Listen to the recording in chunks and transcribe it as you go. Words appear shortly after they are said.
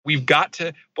We've got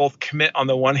to both commit on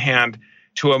the one hand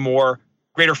to a more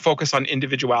greater focus on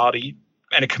individuality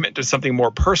and a commitment to something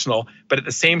more personal, but at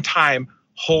the same time,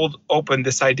 hold open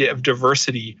this idea of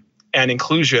diversity and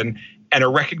inclusion and a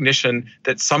recognition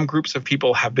that some groups of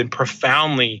people have been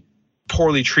profoundly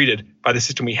poorly treated by the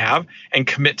system we have, and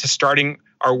commit to starting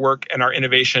our work and our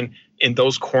innovation in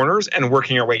those corners and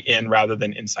working our way in rather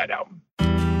than inside out.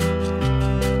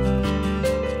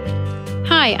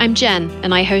 Hi, I'm Jen,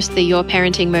 and I host the Your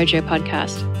Parenting Mojo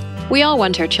podcast. We all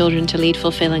want our children to lead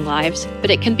fulfilling lives,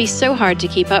 but it can be so hard to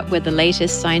keep up with the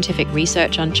latest scientific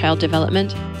research on child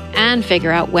development and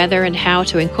figure out whether and how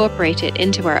to incorporate it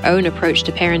into our own approach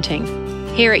to parenting.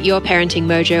 Here at Your Parenting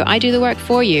Mojo, I do the work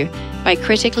for you by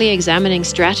critically examining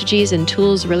strategies and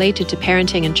tools related to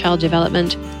parenting and child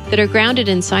development that are grounded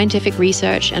in scientific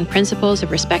research and principles of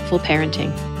respectful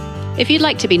parenting. If you'd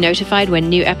like to be notified when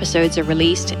new episodes are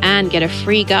released and get a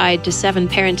free guide to 7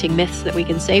 parenting myths that we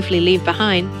can safely leave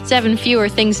behind, 7 fewer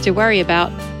things to worry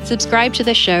about, subscribe to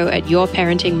the show at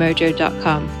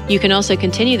yourparentingmojo.com. You can also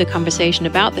continue the conversation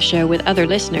about the show with other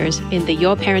listeners in the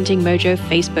Your Parenting Mojo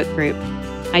Facebook group.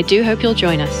 I do hope you'll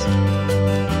join us.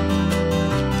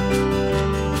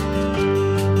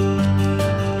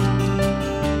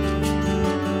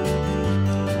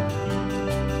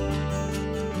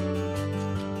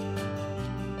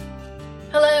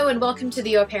 Hello, and welcome to the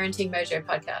Your Parenting Mojo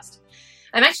podcast.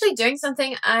 I'm actually doing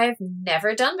something I've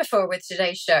never done before with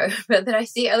today's show, but that I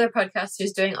see other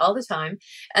podcasters doing all the time,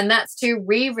 and that's to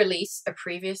re-release a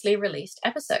previously released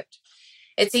episode.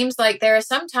 It seems like there are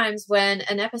some times when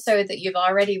an episode that you've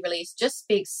already released just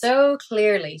speaks so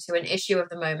clearly to an issue of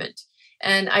the moment,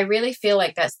 and I really feel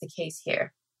like that's the case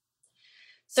here.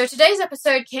 So today's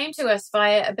episode came to us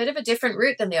via a bit of a different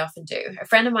route than they often do. A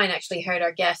friend of mine actually heard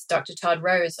our guest, Dr. Todd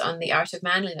Rose, on the Art of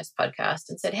Manliness podcast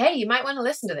and said, hey, you might want to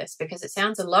listen to this because it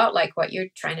sounds a lot like what you're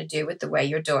trying to do with the way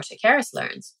your daughter Karis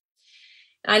learns.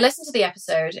 And I listened to the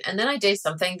episode, and then I did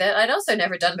something that I'd also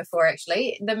never done before,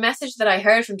 actually. The message that I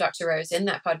heard from Dr. Rose in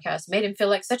that podcast made him feel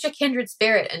like such a kindred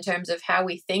spirit in terms of how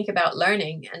we think about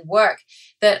learning and work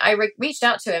that I reached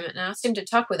out to him and asked him to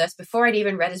talk with us before I'd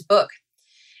even read his book.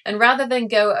 And rather than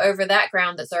go over that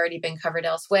ground that's already been covered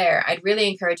elsewhere, I'd really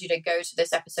encourage you to go to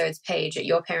this episode's page at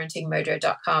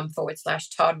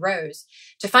yourparentingmojo.com/Todd Rose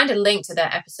to find a link to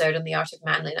that episode on the Art of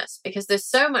Manliness, because there's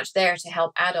so much there to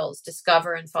help adults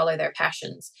discover and follow their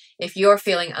passions if you're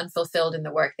feeling unfulfilled in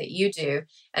the work that you do,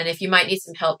 and if you might need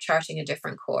some help charting a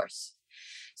different course.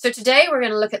 So today we're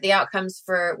going to look at the outcomes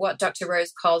for what Dr.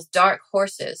 Rose calls dark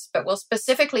horses, but we'll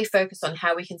specifically focus on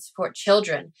how we can support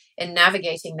children in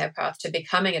navigating their path to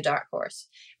becoming a dark horse,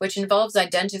 which involves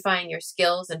identifying your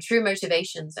skills and true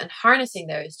motivations and harnessing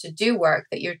those to do work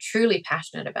that you're truly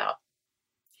passionate about.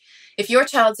 If your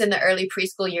child's in the early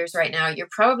preschool years right now, you're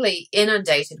probably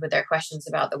inundated with their questions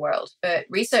about the world. But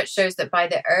research shows that by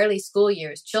the early school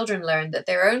years, children learn that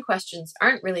their own questions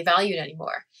aren't really valued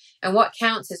anymore. And what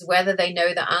counts is whether they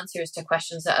know the answers to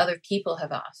questions that other people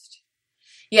have asked.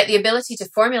 Yet the ability to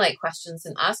formulate questions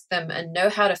and ask them and know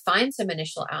how to find some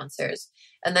initial answers,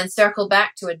 and then circle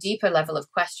back to a deeper level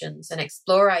of questions and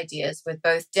explore ideas with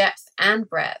both depth and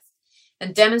breadth,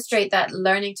 and demonstrate that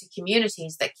learning to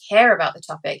communities that care about the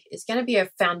topic is going to be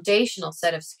a foundational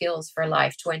set of skills for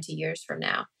life 20 years from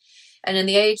now. And in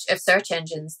the age of search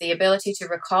engines, the ability to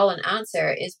recall an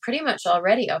answer is pretty much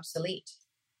already obsolete.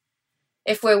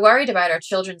 If we're worried about our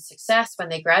children's success when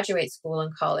they graduate school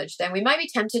and college, then we might be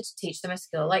tempted to teach them a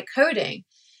skill like coding.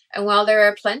 And while there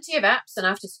are plenty of apps and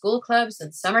after-school clubs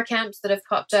and summer camps that have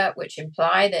popped up, which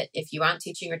imply that if you aren't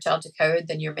teaching your child to code,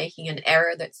 then you're making an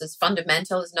error that's as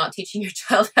fundamental as not teaching your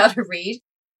child how to read,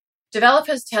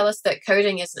 developers tell us that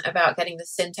coding isn't about getting the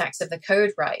syntax of the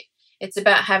code right. It's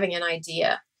about having an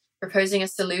idea, proposing a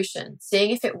solution,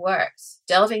 seeing if it works,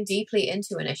 delving deeply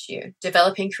into an issue,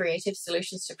 developing creative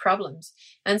solutions to problems,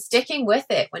 and sticking with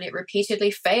it when it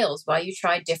repeatedly fails while you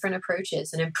try different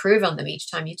approaches and improve on them each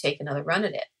time you take another run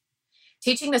at it.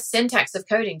 Teaching the syntax of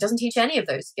coding doesn't teach any of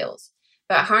those skills,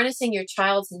 but harnessing your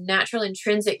child's natural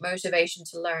intrinsic motivation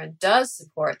to learn does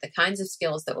support the kinds of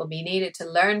skills that will be needed to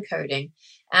learn coding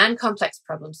and complex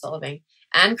problem solving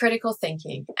and critical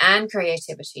thinking and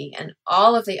creativity and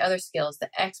all of the other skills that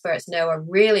experts know are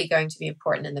really going to be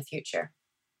important in the future.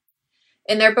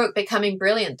 In their book, Becoming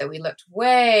Brilliant, that we looked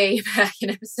way back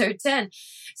in episode 10,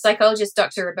 psychologists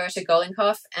Dr. Roberta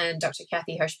Golinkoff and Dr.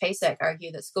 Kathy Hirsch-Pasek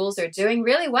argue that schools are doing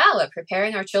really well at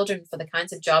preparing our children for the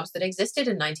kinds of jobs that existed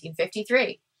in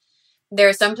 1953. There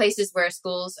are some places where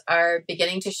schools are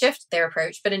beginning to shift their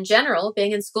approach, but in general,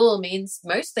 being in school means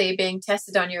mostly being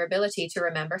tested on your ability to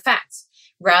remember facts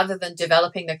rather than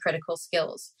developing the critical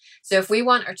skills. So if we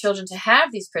want our children to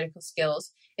have these critical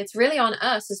skills, it's really on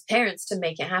us as parents to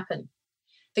make it happen.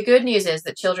 The good news is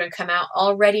that children come out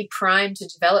already primed to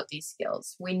develop these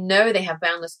skills. We know they have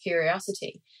boundless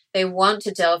curiosity. They want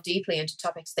to delve deeply into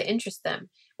topics that interest them,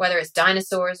 whether it's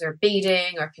dinosaurs or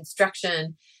beading or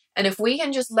construction. And if we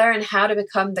can just learn how to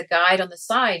become the guide on the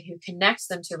side who connects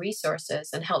them to resources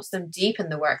and helps them deepen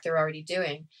the work they're already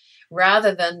doing,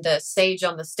 rather than the sage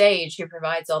on the stage who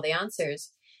provides all the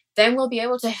answers, then we'll be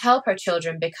able to help our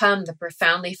children become the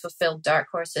profoundly fulfilled dark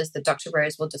horses that Dr.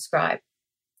 Rose will describe.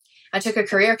 I took a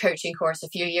career coaching course a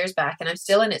few years back, and I'm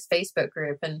still in its Facebook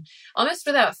group. And almost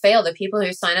without fail, the people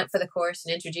who sign up for the course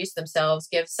and introduce themselves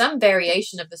give some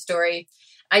variation of the story.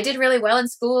 I did really well in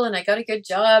school, and I got a good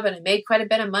job, and I made quite a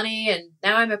bit of money, and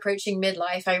now I'm approaching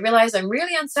midlife. I realize I'm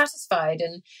really unsatisfied,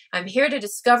 and I'm here to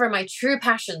discover my true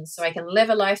passions so I can live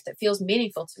a life that feels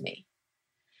meaningful to me.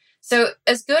 So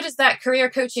as good as that career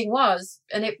coaching was,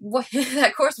 and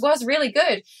that course was really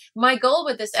good, my goal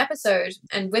with this episode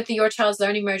and with the Your Child's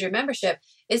Learning Merger membership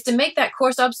is to make that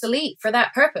course obsolete for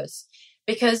that purpose.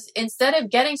 Because instead of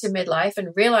getting to midlife and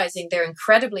realizing they're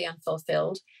incredibly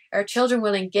unfulfilled, our children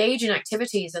will engage in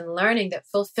activities and learning that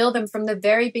fulfill them from the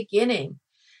very beginning.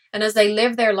 And as they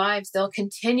live their lives, they'll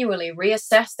continually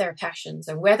reassess their passions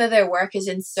and whether their work is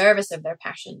in service of their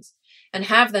passions, and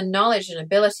have the knowledge and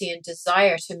ability and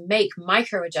desire to make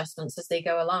micro adjustments as they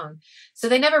go along. So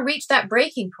they never reach that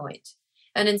breaking point,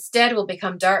 and instead will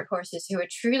become dark horses who are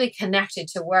truly connected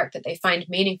to work that they find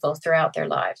meaningful throughout their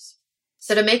lives.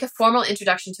 So to make a formal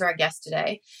introduction to our guest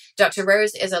today, Dr.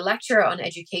 Rose is a lecturer on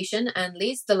education and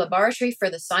leads the Laboratory for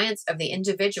the Science of the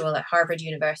Individual at Harvard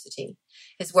University.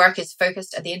 His work is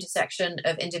focused at the intersection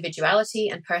of individuality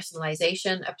and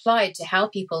personalization applied to how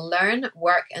people learn,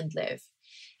 work, and live.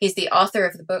 He's the author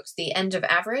of the books The End of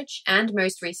Average and,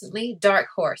 most recently, Dark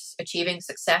Horse, Achieving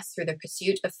Success Through the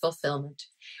Pursuit of Fulfillment.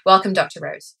 Welcome, Dr.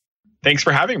 Rose. Thanks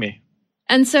for having me.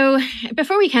 And so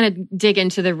before we kind of dig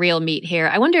into the real meat here,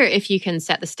 I wonder if you can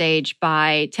set the stage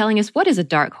by telling us, what is a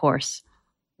dark horse?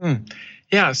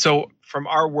 Yeah, so from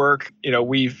our work,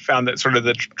 we found that sort of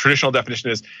the traditional definition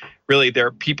is really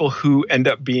they're people who end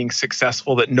up being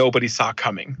successful that nobody saw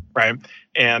coming, right?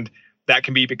 And that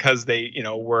can be because they,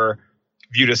 were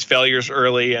viewed as failures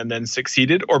early and then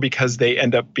succeeded, or because they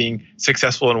end up being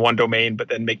successful in one domain, but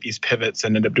then make these pivots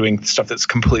and end up doing stuff that's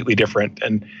completely different.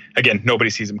 And again, nobody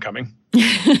sees them coming.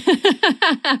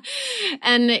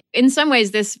 And in some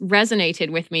ways, this resonated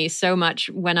with me so much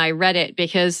when I read it,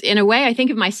 because in a way, I think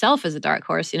of myself as a dark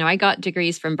horse. I got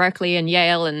degrees from Berkeley and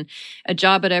Yale and a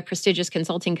job at a prestigious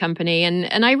consulting company.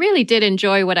 And I really did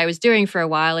enjoy what I was doing for a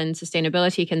while in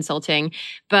sustainability consulting.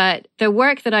 But the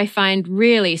work that I find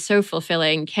really so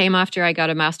fulfilling came after I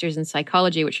got a master's in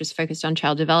psychology, which was focused on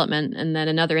child development, and then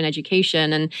another in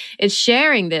education. And it's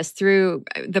sharing this through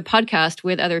the podcast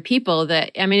with other people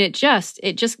that,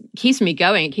 it just keeps me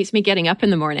going. It keeps me getting up in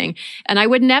the morning. And I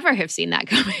would never have seen that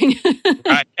coming.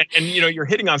 Right. And you're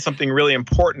hitting on something really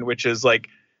important, which is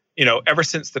ever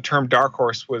since the term dark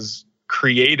horse was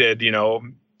created,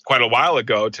 quite a while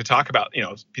ago to talk about,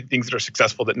 things that are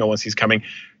successful that no one sees coming.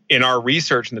 In our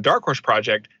research in the Dark Horse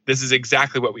Project, this is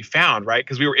exactly what we found, right?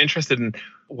 Because we were interested in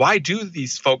why do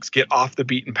these folks get off the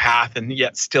beaten path and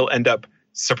yet still end up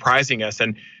surprising us?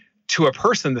 And to a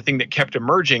person, the thing that kept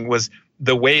emerging was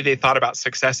the way they thought about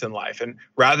success in life. And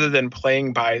rather than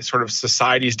playing by sort of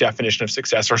society's definition of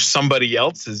success or somebody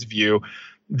else's view,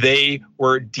 they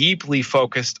were deeply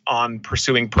focused on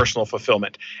pursuing personal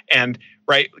fulfillment. And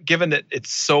right, given that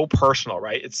it's so personal,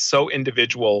 right? It's so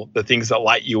individual, the things that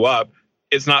light you up,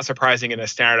 it's not surprising in a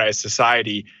standardized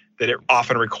society that it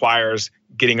often requires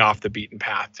getting off the beaten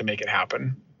path to make it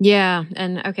happen. Yeah.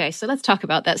 And okay, so let's talk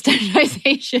about that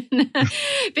standardization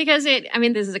because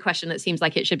this is a question that seems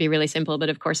like it should be really simple, but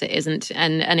of course it isn't.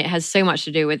 And it has so much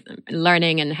to do with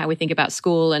learning and how we think about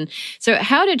school. And so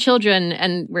how do children,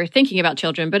 and we're thinking about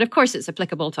children, but of course it's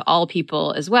applicable to all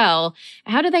people as well.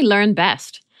 How do they learn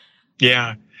best?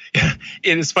 Yeah.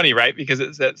 It is funny, right? Because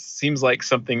that seems like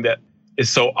something that is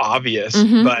so obvious,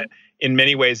 but in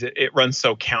many ways, it runs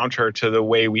so counter to the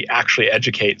way we actually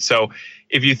educate. So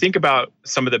if you think about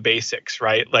some of the basics,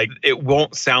 right, like it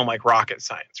won't sound like rocket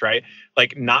science, right?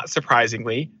 Like not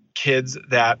surprisingly, kids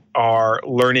that are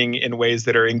learning in ways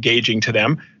that are engaging to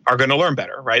them are going to learn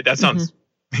better, right? That sounds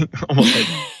almost like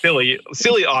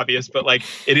silly obvious, but like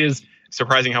it is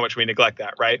surprising how much we neglect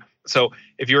that, right? So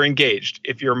if you're engaged,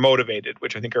 if you're motivated,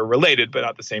 which I think are related but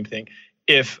not the same thing,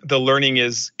 if the learning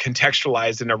is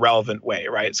contextualized in a relevant way,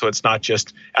 right? So it's not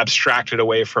just abstracted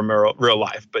away from real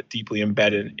life, but deeply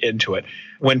embedded into it.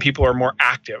 When people are more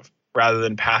active rather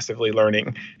than passively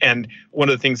learning. And one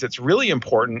of the things that's really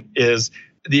important is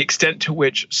the extent to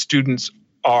which students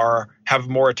have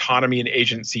more autonomy and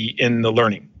agency in the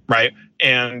learning, right?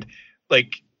 And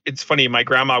like, it's funny, my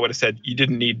grandma would have said, you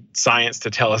didn't need science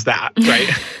to tell us that, right?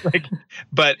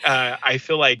 But I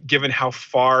feel like given how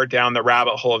far down the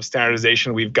rabbit hole of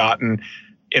standardization we've gotten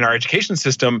in our education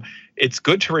system, it's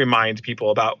good to remind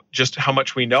people about just how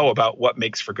much we know about what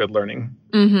makes for good learning.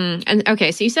 Mm-hmm. And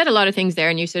okay, so you said a lot of things there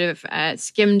and you sort of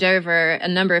skimmed over a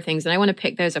number of things, and I want to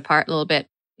pick those apart a little bit.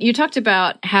 You talked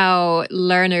about how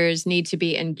learners need to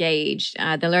be engaged.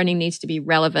 The learning needs to be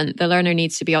relevant. The learner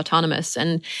needs to be autonomous.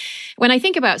 And when I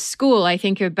think about school, I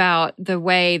think about the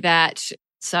way that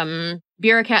some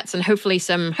bureaucrats and hopefully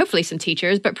some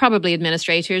teachers, but probably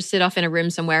administrators, sit off in a room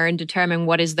somewhere and determine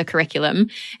what is the curriculum.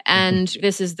 And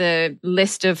this is the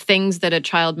list of things that a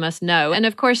child must know. And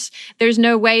of course, there's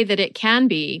no way that it can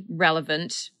be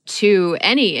relevant to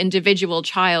any individual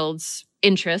child's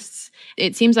interests.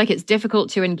 It seems like it's difficult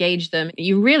to engage them.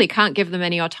 You really can't give them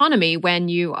any autonomy when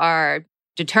you are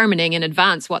determining in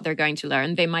advance what they're going to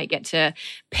learn. They might get to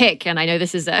pick, and I know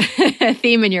this is a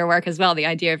theme in your work as well, the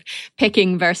idea of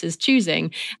picking versus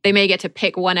choosing. They may get to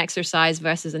pick one exercise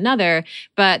versus another,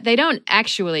 but they don't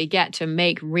actually get to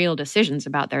make real decisions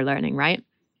about their learning, right?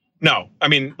 No, I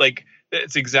mean, like,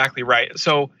 it's exactly right.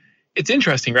 So it's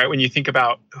interesting, right? When you think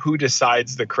about who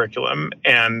decides the curriculum,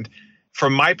 and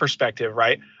from my perspective,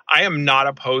 right, I am not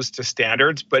opposed to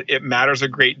standards, but it matters a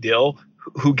great deal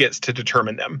who gets to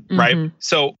determine them, right?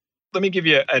 So let me give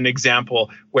you an example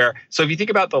so if you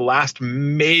think about the last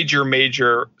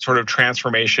major sort of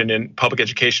transformation in public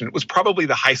education, it was probably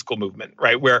the high school movement,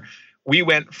 right? Where we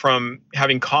went from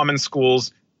having common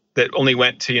schools that only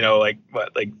went to, like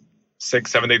 6th,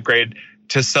 7th, 8th grade,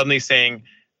 to suddenly saying,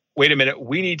 wait a minute,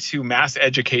 we need to mass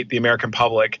educate the American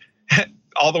public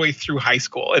all the way through high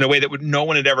school in a way that no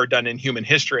one had ever done in human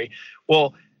history.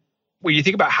 Well, when you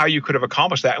think about how you could have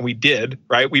accomplished that, and we did,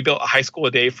 right? We built a high school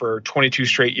a day for 22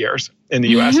 straight years in the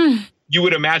US. You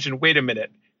would imagine, wait a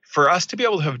minute, for us to be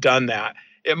able to have done that,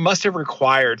 it must have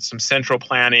required some central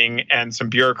planning and some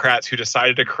bureaucrats who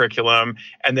decided a curriculum,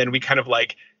 and then we kind of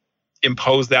like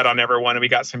imposed that on everyone and we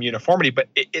got some uniformity, but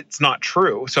it's not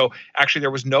true. So actually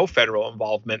there was no federal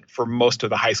involvement for most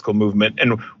of the high school movement.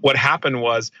 And what happened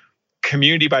was,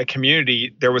 community by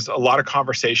community, there was a lot of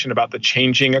conversation about the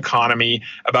changing economy,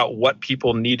 about what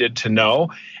people needed to know,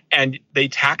 and they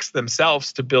taxed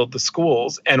themselves to build the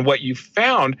schools. And what you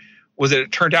found was that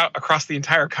it turned out across the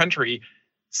entire country,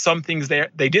 some things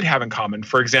they did have in common.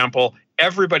 For example,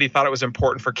 everybody thought it was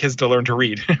important for kids to learn to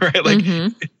read, right? Like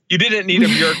you didn't need a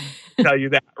bureaucrat to tell you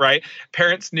that, right?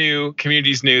 Parents knew,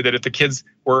 communities knew that if the kids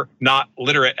were not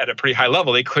literate at a pretty high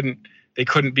level, they couldn't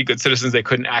be good citizens. They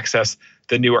couldn't access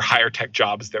the newer higher tech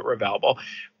jobs that were available.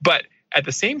 But at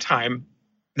the same time,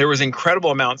 there was incredible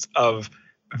amounts of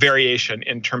variation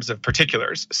in terms of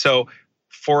particulars. So,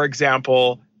 for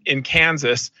example, in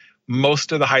Kansas,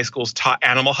 most of the high schools taught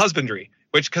animal husbandry,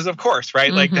 because of course,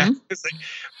 right? Like that.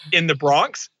 In the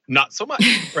Bronx, not so much.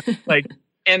 Right?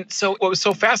 And so what was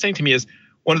so fascinating to me is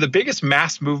one of the biggest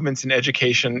mass movements in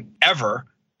education ever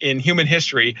in human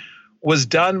history was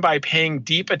done by paying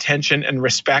deep attention and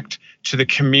respect to the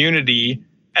community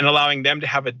and allowing them to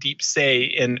have a deep say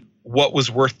in what was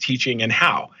worth teaching and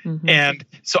how. And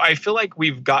so I feel like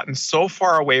we've gotten so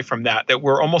far away from that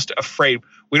we're almost afraid.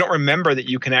 We don't remember that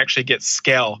you can actually get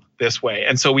scale this way.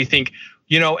 And so we think,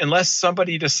 unless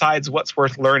somebody decides what's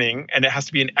worth learning, and it has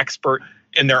to be an expert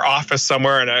in their office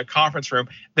somewhere in a conference room,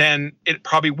 then it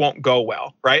probably won't go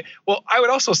well, right? Well, I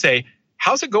would also say,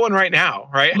 how's it going right now,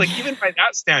 right? Like, even by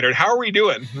that standard, how are we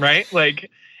doing, right? Like,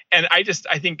 and I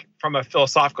think from a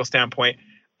philosophical standpoint,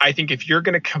 I think if you're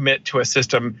going to commit to a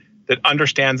system that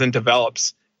understands and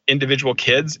develops individual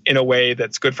kids in a way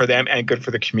that's good for them and good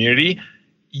for the community,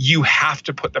 you have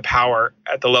to put the power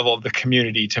at the level of the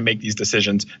community to make these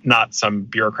decisions, not some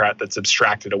bureaucrat that's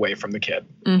abstracted away from the kid.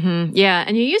 Yeah.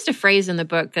 And you used a phrase in the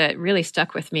book that really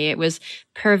stuck with me. It was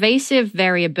pervasive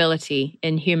variability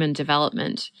in human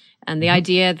development. And the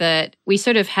idea that we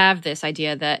sort of have this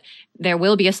idea that there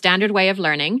will be a standard way of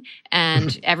learning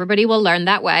and everybody will learn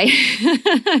that way.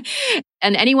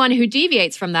 And anyone who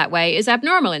deviates from that way is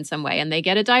abnormal in some way, and they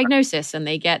get a diagnosis and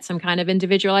they get some kind of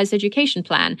individualized education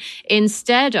plan,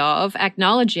 instead of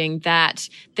acknowledging that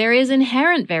there is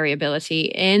inherent variability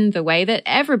in the way that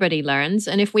everybody learns.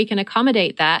 And if we can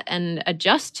accommodate that and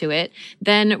adjust to it,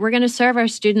 then we're going to serve our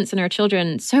students and our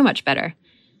children so much better.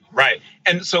 Right.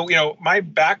 And so, my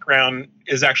background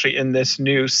is actually in this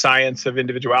new science of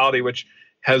individuality, which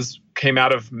came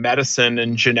out of medicine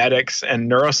and genetics and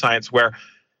neuroscience, where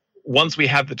once we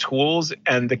have the tools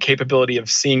and the capability of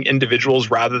seeing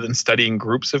individuals rather than studying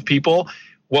groups of people,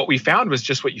 what we found was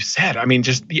just what you said. I mean,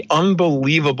 just the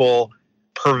unbelievable,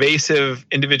 pervasive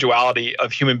individuality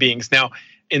of human beings. Now,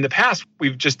 in the past,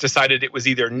 we've just decided it was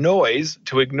either noise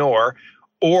to ignore,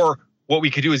 or what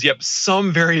we could do is,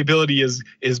 some variability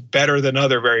is better than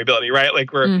other variability, right?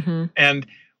 And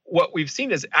what we've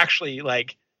seen is actually,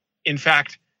 in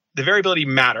fact, the variability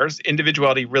matters.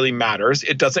 Individuality really matters.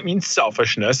 It doesn't mean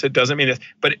selfishness. It doesn't mean it,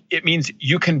 but it means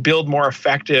you can build more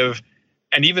effective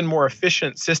and even more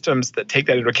efficient systems that take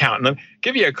that into account. And I'll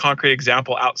give you a concrete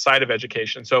example outside of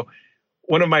education. So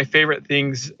one of my favorite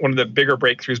things, one of the bigger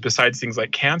breakthroughs besides things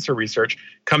like cancer research,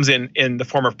 comes in the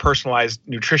form of personalized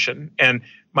nutrition. And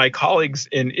my colleagues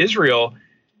in Israel,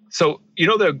 so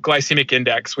the glycemic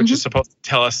index, which is supposed to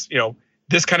tell us,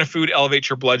 this kind of food elevates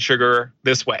your blood sugar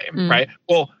this way, right?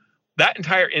 Well, that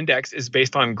entire index is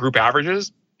based on group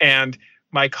averages. And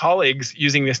my colleagues,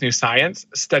 using this new science,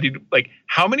 studied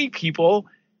how many people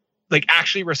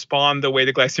actually respond the way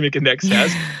the glycemic index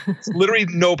says. It's literally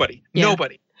nobody.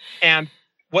 And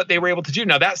what they were able to do,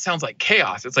 now that sounds like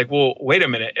chaos. It's well, wait a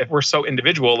minute. If we're so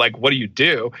individual, what do you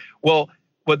do? Well,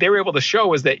 what they were able to show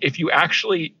was that if you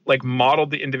actually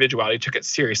modeled the individuality, took it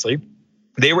seriously,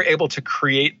 they were able to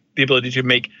create the ability to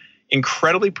make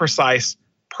incredibly precise,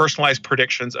 personalized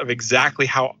predictions of exactly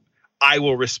how I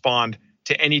will respond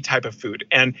to any type of food.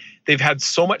 And they've had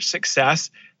so much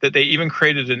success that they even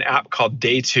created an app called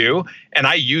Day 2, and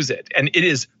I use it. And it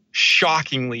is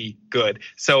shockingly good.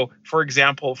 So, for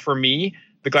example, for me,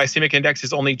 the glycemic index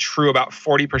is only true about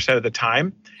 40% of the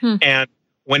time. And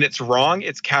when it's wrong,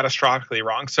 it's catastrophically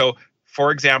wrong. So, for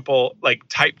example,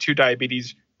 type 2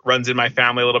 diabetes runs in my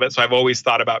family a little bit. So I've always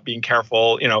thought about being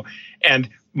careful, and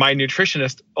my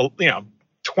nutritionist,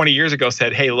 20 years ago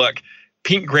said, hey, look,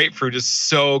 pink grapefruit is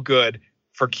so good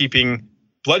for keeping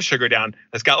blood sugar down.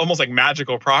 It's got almost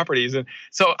magical properties. And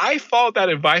so I followed that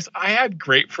advice. I had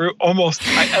grapefruit almost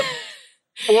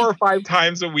 4 or 5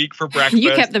 times a week for breakfast.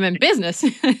 You kept them in business.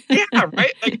 Yeah,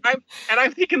 right.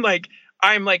 I'm thinking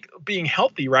I'm being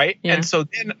healthy, right? Yeah. And so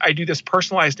then I do this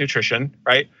personalized nutrition,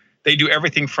 right? They do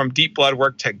everything from deep blood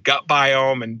work to gut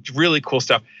biome and really cool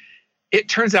stuff. It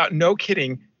turns out, no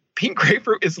kidding, pink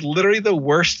grapefruit is literally the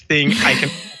worst thing I can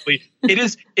possibly.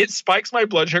 It spikes my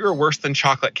blood sugar worse than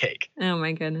chocolate cake. Oh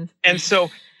my goodness. And so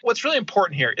what's really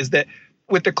important here is that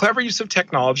with the clever use of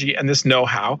technology and this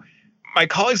know-how, my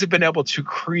colleagues have been able to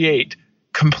create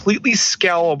completely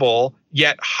scalable,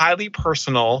 yet highly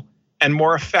personal and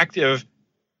more effective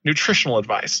nutritional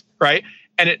advice, right?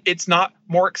 And it's not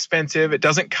more expensive. It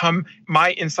doesn't come,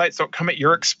 my insights don't come at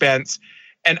your expense.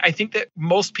 And I think that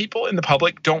most people in the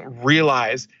public don't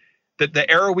realize that the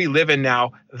era we live in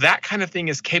now, that kind of thing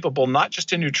is capable, not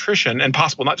just in nutrition and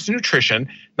possible, not just in nutrition,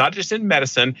 not just in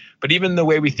medicine, but even the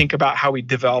way we think about how we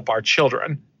develop our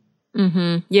children.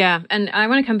 Yeah. And I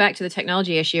want to come back to the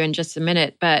technology issue in just a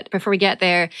minute. But before we get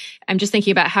there, I'm just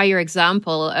thinking about how your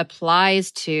example applies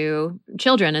to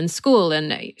children in school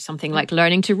and something like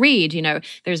learning to read.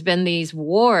 There's been these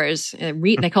wars,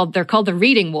 they're called the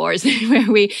reading wars, where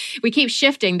we keep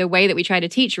shifting the way that we try to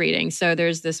teach reading. So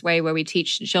there's this way where we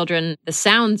teach children the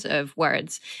sounds of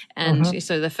words. And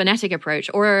so the phonetic approach,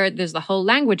 or there's the whole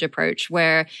language approach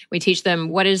where we teach them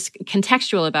what is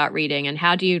contextual about reading and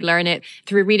how do you learn it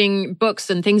through reading books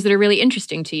and things that are really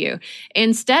interesting to you,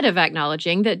 instead of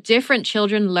acknowledging that different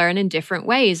children learn in different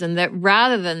ways, and that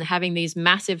rather than having these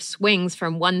massive swings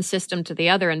from one system to the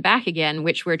other and back again,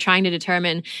 which we're trying to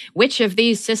determine which of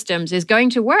these systems is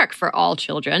going to work for all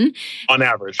children on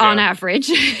average,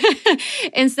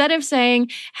 instead of saying,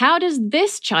 how does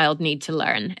this child need to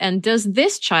learn? And does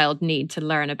this child need to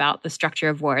learn about the structure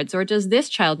of words? Or does this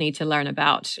child need to learn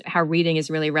about how reading is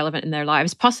really relevant in their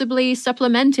lives, possibly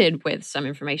supplemented with some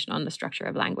information on the structure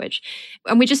of language?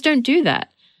 And we just don't do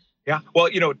that. Yeah. Well,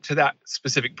 to that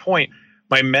specific point,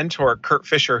 my mentor, Kurt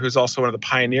Fisher, who's also one of the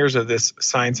pioneers of this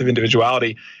science of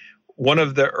individuality, one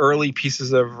of the early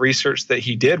pieces of research that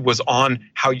he did was on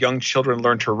how young children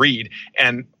learn to read.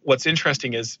 And what's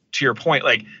interesting is, to your point,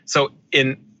 so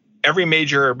in every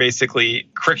major, basically,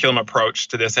 curriculum approach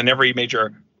to this and every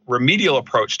major remedial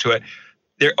approach to it,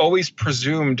 they're always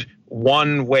presumed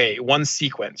one way, one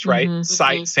sequence, right?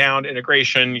 Sight, sound,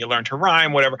 integration, you learn to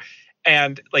rhyme, whatever.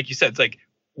 And like you said, it's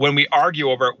when we argue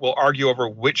over it, we'll argue over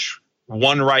which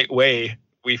one right way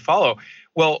we follow.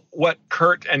 Well, what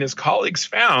Kurt and his colleagues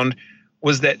found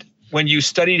was that when you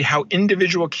studied how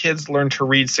individual kids learn to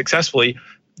read successfully,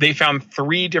 they found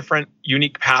 3 different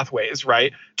unique pathways,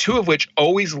 right? 2 of which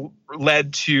always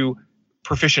led to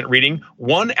proficient reading.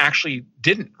 1 actually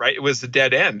didn't, right? It was a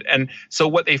dead end. And so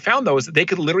what they found, though, is that they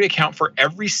could literally account for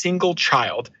every single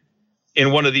child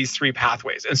in one of these 3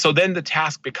 pathways. And so then the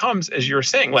task becomes, as you're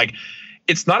saying, like,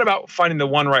 it's not about finding the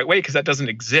one right way because that doesn't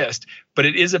exist, but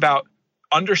it is about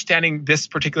understanding this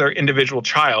particular individual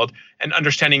child and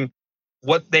understanding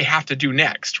what they have to do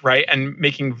next, right? And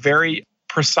making very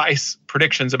precise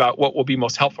predictions about what will be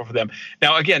most helpful for them.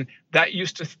 Now, again, that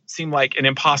used to seem like an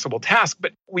impossible task,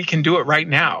 but we can do it right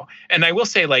now. And I will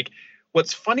say, like,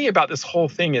 what's funny about this whole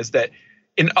thing is that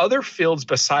in other fields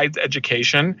besides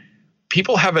education,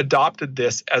 people have adopted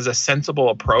this as a sensible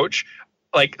approach.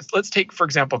 Like, let's take, for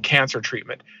example, cancer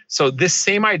treatment. So this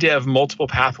same idea of multiple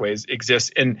pathways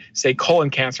exists in, say, colon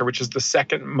cancer, which is the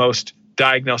second most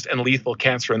diagnosed and lethal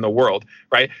cancer in the world,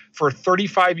 right? For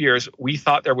 35 years, we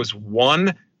thought there was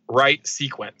one right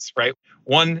sequence, right?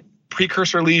 One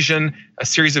precursor lesion, a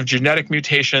series of genetic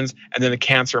mutations, and then the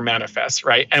cancer manifests,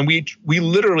 right? And we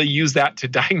literally use that to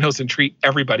diagnose and treat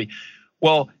everybody.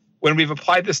 Well, when we've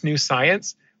applied this new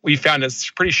science, we found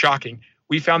it's pretty shocking.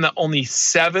 We found that only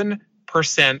 7%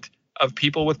 of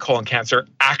people with colon cancer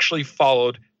actually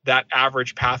followed that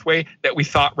average pathway that we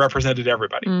thought represented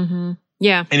everybody. Mm-hmm.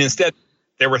 Yeah. And instead,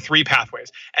 there were 3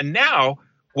 pathways. And now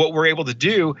what we're able to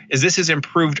do is this has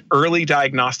improved early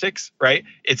diagnostics, right?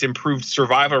 It's improved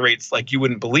survival rates like you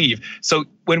wouldn't believe. So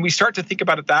when we start to think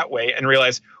about it that way and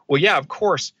realize, well, yeah, of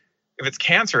course, if it's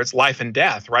cancer, it's life and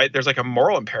death, right? There's like a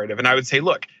moral imperative. And I would say,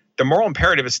 look, the moral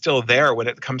imperative is still there when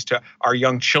it comes to our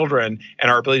young children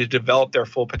and our ability to develop their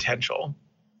full potential.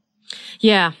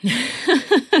 Yeah.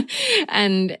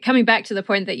 And coming back to the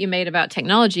point that you made about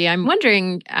technology, I'm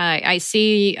wondering, I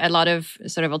see a lot of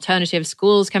sort of alternative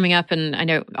schools coming up, and I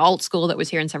know Alt School that was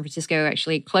here in San Francisco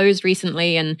actually closed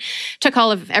recently and took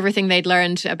all of everything they'd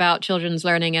learned about children's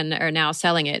learning and are now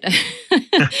selling it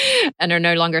and are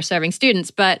no longer serving students.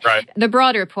 But right. The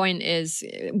broader point is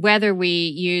whether we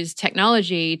use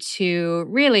technology to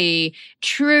really,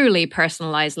 truly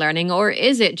personalize learning, or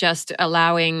is it just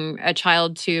allowing a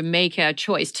child to make a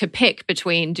choice to pick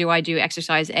between, do I do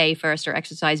exercise A first or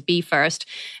exercise B first?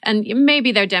 And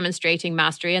maybe they're demonstrating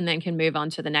mastery and then can move on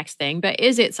to the next thing. But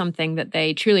is it something that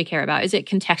they truly care about? Is it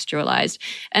contextualized?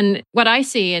 And what I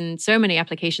see in so many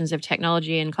applications of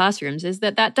technology in classrooms is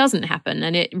that that doesn't happen.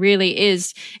 And it really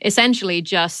is essentially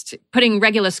just putting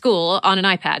regular school on an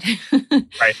iPad.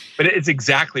 Right. But it's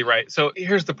exactly right. So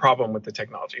here's the problem with the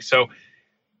technology. So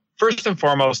first and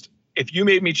foremost, if you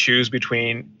made me choose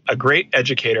between a great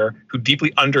educator who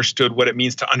deeply understood what it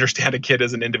means to understand a kid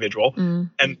as an individual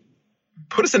and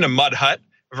put us in a mud hut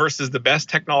versus the best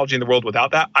technology in the world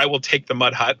without that, I will take the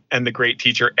mud hut and the great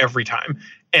teacher every time.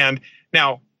 And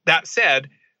now, that said,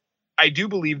 I do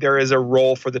believe there is a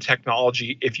role for the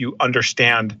technology if you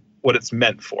understand what it's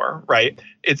meant for, right?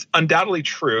 It's undoubtedly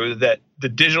true that the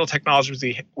digital technologies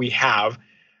we have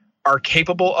are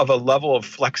capable of a level of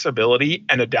flexibility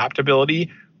and adaptability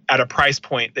at a price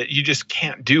point that you just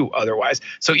can't do otherwise.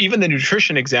 So even the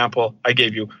nutrition example I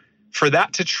gave you, for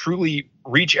that to truly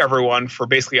reach everyone for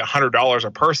basically $100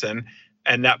 a person,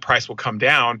 and that price will come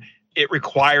down, it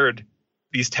required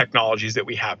these technologies that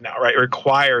we have now, right? It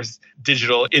requires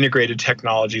digital integrated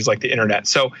technologies like the internet.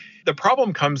 So the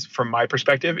problem comes from my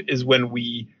perspective is when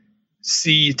we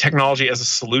see technology as a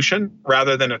solution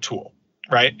rather than a tool,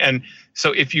 right? And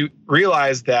so if you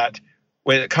realize that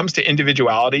when it comes to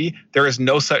individuality, there is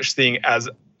no such thing as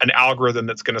an algorithm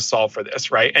that's going to solve for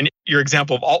this, right? And your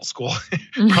example of alt school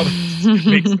probably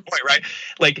makes the point, right?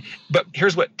 Like, but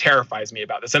here's what terrifies me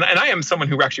about this. And I am someone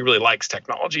who actually really likes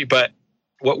technology, but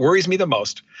what worries me the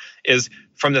most is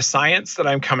from the science that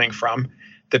I'm coming from,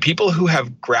 the people who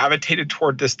have gravitated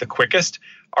toward this the quickest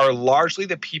are largely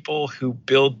the people who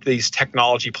build these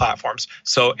technology platforms.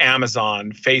 So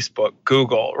Amazon, Facebook,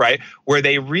 Google, right? Where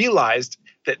they realized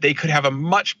that they could have a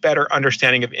much better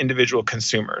understanding of individual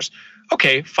consumers.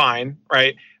 Okay, fine,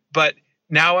 right? But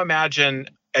now imagine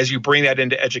as you bring that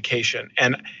into education.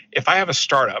 And if I have a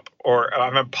startup or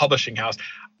I'm a publishing house,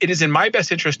 it is in my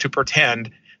best interest to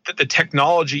pretend that the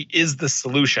technology is the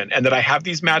solution and that I have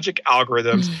these magic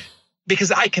algorithms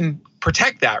because I can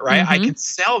protect that, right? I can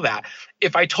sell that.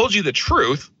 If I told you the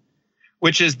truth,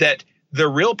 which is that the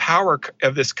real power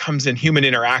of this comes in human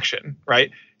interaction,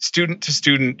 right? Student to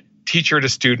student, teacher to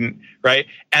student, right?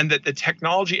 And that the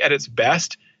technology at its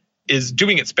best is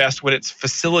doing its best when it's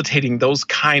facilitating those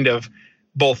kind of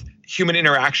both human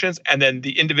interactions and then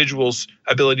the individual's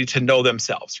ability to know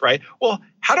themselves, right? Well,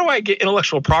 how do I get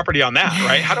intellectual property on that,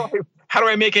 right? How do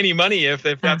I make any money if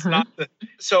that's not the...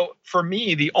 So for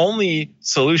me, the only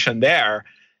solution there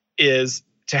is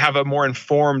to have a more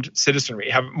informed citizenry,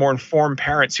 have more informed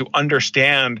parents who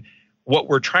understand what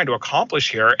we're trying to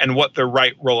accomplish here and what the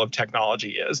right role of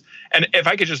technology is. And if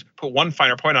I could just put one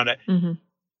finer point on it,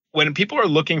 when people are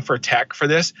looking for tech for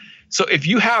this, so if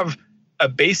you have a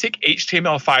basic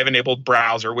HTML5 enabled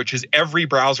browser, which is every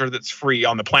browser that's free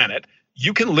on the planet,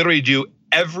 you can literally do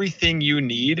everything you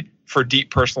need for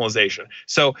deep personalization.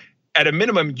 So at a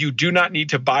minimum, you do not need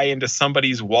to buy into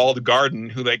somebody's walled garden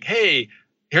who like, hey,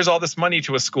 here's all this money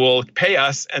to a school, pay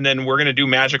us, and then we're going to do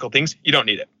magical things. You don't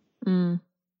need it.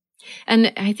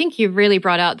 And I think you really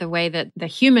brought out the way that the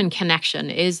human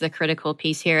connection is the critical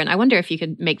piece here. And I wonder if you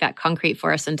could make that concrete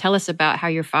for us and tell us about how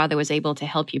your father was able to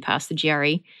help you pass the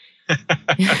GRE.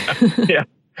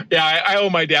 Yeah, I owe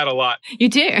my dad a lot. You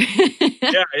do?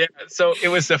 Yeah. So it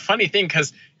was a funny thing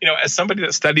because, as somebody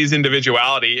that studies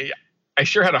individuality, I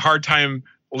sure had a hard time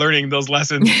learning those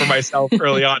lessons for myself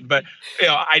early on. But,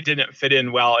 I didn't fit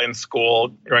in well in school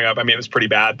growing up. I mean, it was pretty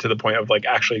bad to the point of like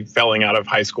actually failing out of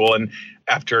high school. And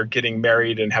after getting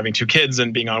married and having 2 kids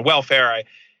and being on welfare, I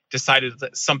decided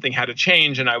that something had to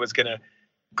change and I was going to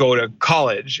go to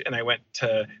college. And I went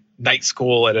to night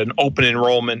school at an open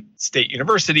enrollment state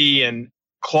university and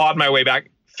clawed my way back,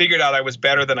 figured out I was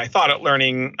better than I thought at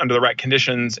learning under the right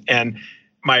conditions. And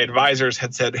my advisors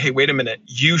had said, hey, wait a minute,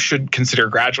 you should consider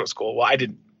graduate school. Well, I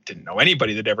didn't know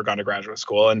anybody that had ever gone to graduate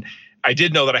school. And I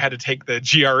did know that I had to take the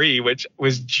GRE, which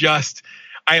was just,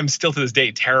 I am still to this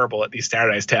day terrible at these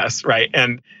standardized tests, right?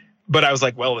 But I was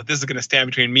like, well, if this is going to stand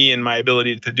between me and my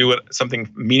ability to do something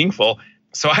meaningful.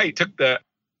 So I took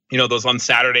those on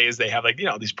Saturdays, they have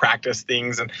these practice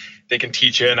things and they can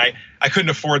teach you. And I couldn't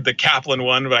afford the Kaplan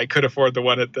one, but I could afford the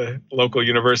one at the local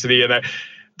university. And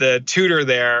the tutor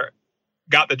there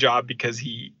got the job because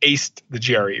he aced the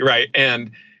GRE, right?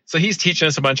 And so he's teaching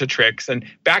us a bunch of tricks. And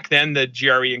back then the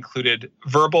GRE included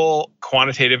verbal,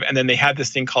 quantitative, and then they had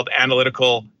this thing called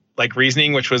analytical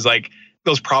reasoning, which was like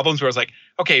those problems where it's like,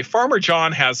 okay, Farmer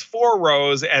John has 4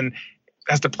 rows and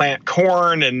has to plant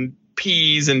corn and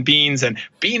peas and beans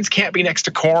can't be next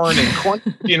to corn and corn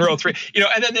can't be in row 3,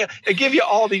 and then they give you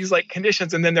all these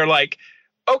conditions. And then they're like,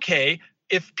 okay,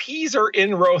 if peas are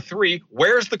in row 3,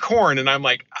 where's the corn? And I'm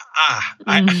like,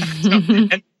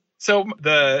 and so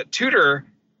the tutor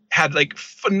had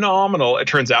phenomenal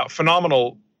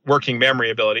working memory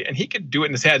ability, and he could do it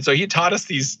in his head. So he taught us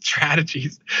these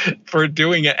strategies for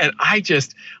doing it. And I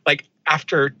just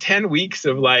after 10 weeks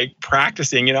of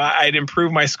practicing, I'd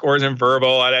improved my scores in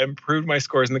verbal, I'd improved my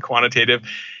scores in the quantitative,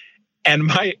 and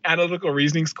my analytical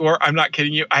reasoning score, I'm not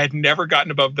kidding you, I had never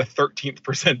gotten above the 13th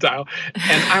percentile.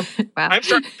 And I'm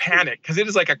starting to panic because it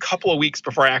is a couple of weeks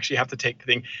before I actually have to take the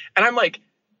thing. And I'm like,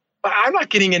 I'm not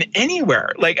getting in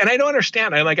anywhere. And I don't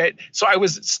understand. So I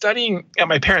was studying at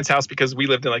my parents' house because we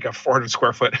lived in a 400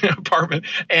 square foot apartment.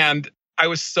 And I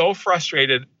was so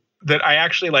frustrated that I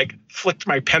actually flicked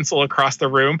my pencil across the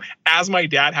room as my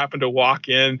dad happened to walk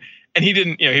in. And he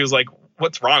didn't, he was like,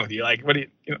 what's wrong with you? What do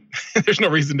you there's no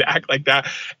reason to act like that.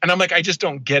 And I'm like, I just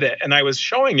don't get it. And I was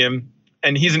showing him,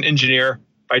 and he's an engineer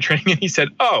by training. And he said,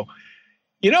 oh,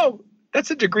 that's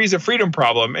a degrees of freedom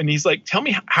problem. And he's like, tell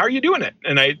me, how are you doing it?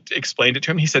 And I explained it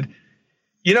to him. He said,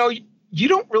 you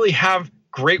don't really have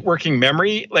great working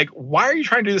memory. Why are you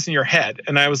trying to do this in your head?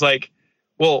 And I was like,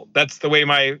 well, that's the way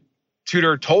my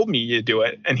tutor told me you do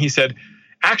it. And he said,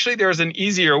 actually, there's an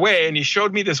easier way. And he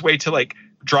showed me this way to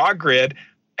draw a grid.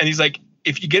 And he's like,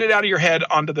 if you get it out of your head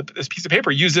onto this piece of paper,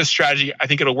 use this strategy. I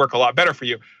think it'll work a lot better for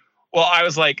you. Well, I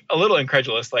was a little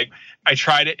incredulous. I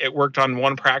tried it. It worked on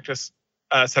one practice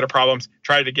set of problems.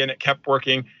 Tried it again. It kept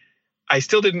working. I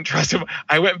still didn't trust him.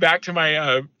 I went back to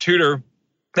my tutor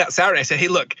that Saturday. I said, hey,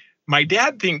 look, my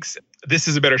dad thinks this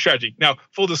is a better strategy. Now,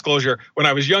 full disclosure, when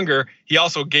I was younger, he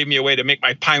also gave me a way to make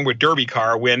my Pinewood Derby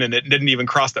car win, and it didn't even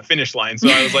cross the finish line. So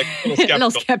I was a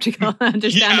little skeptical.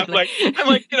 Understandably.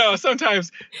 I'm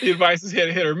sometimes the advice is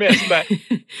hit or miss. But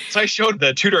so I showed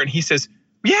the tutor, and he says,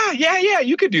 yeah,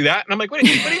 you could do that. And I'm like, what do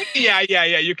you mean? Yeah,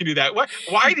 you can do that.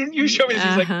 Why didn't you show me this?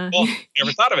 He's like, well,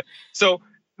 never thought of it. So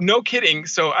no kidding.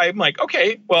 So I'm like,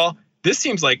 okay, well, this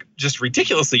seems just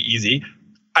ridiculously easy.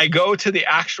 I go to the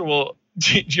actual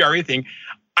GRE thing.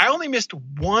 I only missed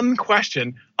one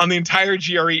question on the entire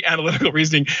GRE analytical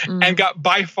reasoning and got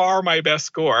by far my best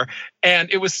score. And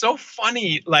it was so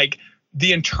funny,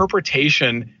 the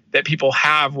interpretation that people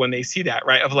have when they see that,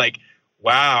 right? Of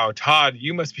wow, Todd,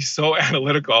 you must be so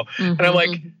analytical. And I'm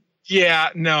like,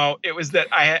 yeah, no, it was that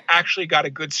I actually got a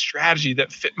good strategy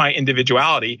that fit my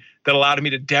individuality that allowed me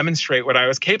to demonstrate what I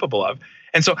was capable of.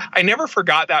 And so I never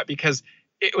forgot that because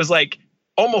it was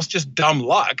almost just dumb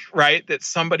luck, right? That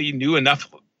somebody knew enough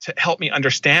to help me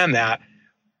understand that.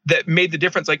 that made the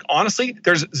difference. Like, honestly,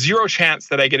 there's zero chance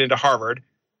that I get into Harvard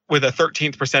with a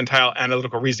 13th percentile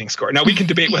analytical reasoning score. Now, we can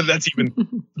debate whether that's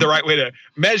even the right way to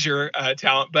measure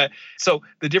talent. But so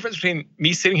the difference between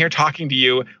me sitting here talking to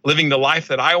you, living the life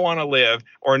that I want to live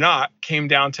or not, came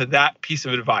down to that piece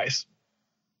of advice.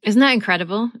 Isn't that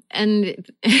incredible? And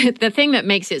the thing that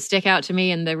makes it stick out to me,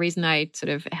 and the reason I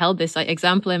sort of held this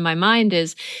example in my mind,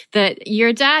 is that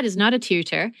your dad is not a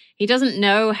tutor. He doesn't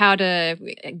know how to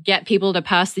get people to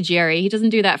pass the GRE. He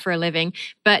doesn't do that for a living,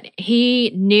 but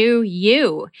he knew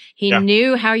you. He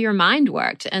knew how your mind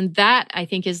worked. And that, I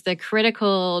think, is the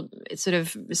critical sort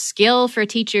of skill for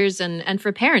teachers and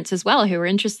for parents as well, who are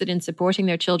interested in supporting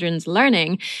their children's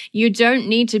learning. You don't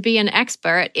need to be an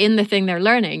expert in the thing they're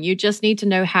learning. You just need to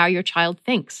know how your child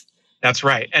thinks. That's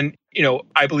right. And,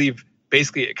 I believe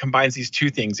basically it combines these two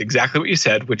things, exactly what you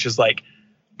said, which is like,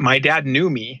 my dad knew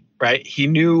me, right? He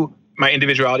knew my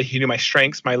individuality. He knew my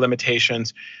strengths, my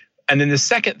limitations. And then the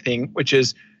second thing, which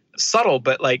is subtle,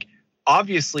 but like,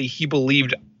 obviously he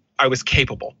believed I was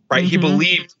capable, right? Mm-hmm. He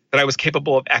believed that I was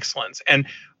capable of excellence. And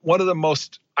one of the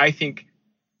most, I think,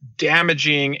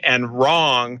 damaging and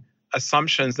wrong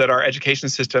assumptions that our education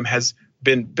system has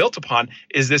been built upon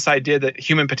is this idea that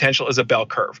human potential is a bell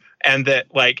curve and that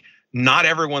like not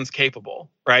everyone's capable,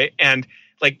 right? And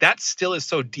like that still is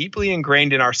so deeply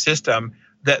ingrained in our system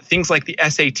that things like the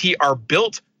SAT are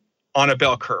built on a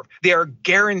bell curve. They are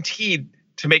guaranteed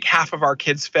to make half of our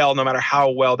kids fail no matter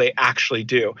how well they actually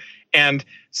do. And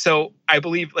so I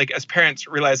believe like as parents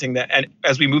realizing that, and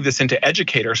as we move this into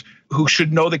educators who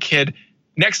should know the kid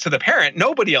next to the parent,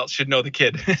 nobody else should know the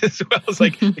kid as well as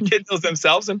like the kid knows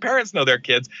themselves and parents know their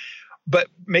kids. But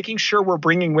making sure we're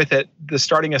bringing with it the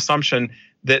starting assumption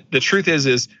that the truth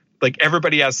is like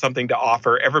everybody has something to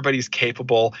offer, everybody's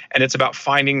capable, and it's about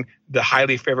finding the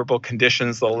highly favorable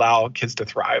conditions that allow kids to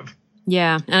thrive.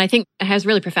 Yeah. And I think it has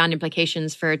really profound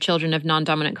implications for children of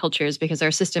non-dominant cultures because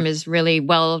our system is really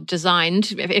well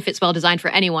designed. If it's well designed for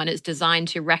anyone, it's designed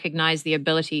to recognize the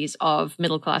abilities of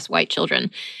middle-class white children.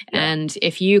 Yeah. And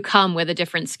if you come with a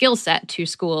different skill set to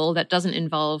school that doesn't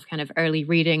involve kind of early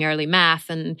reading, early math,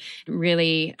 and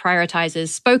really prioritizes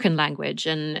spoken language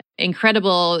and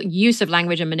incredible use of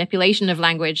language and manipulation of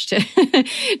language to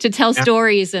to tell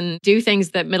stories and do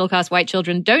things that middle-class white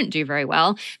children don't do very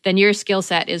well, then your skill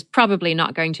set is probably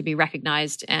not going to be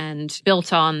recognized and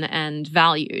built on and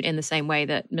valued in the same way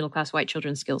that middle-class white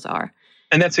children's skills are.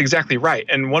 And that's exactly right.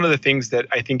 And one of the things that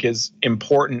I think is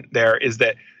important there is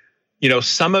that,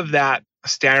 some of that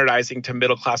standardizing to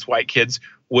middle-class white kids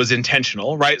was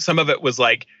intentional, right? Some of it was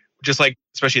like, just like,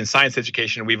 especially in science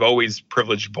education, we've always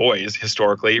privileged boys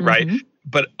historically, right?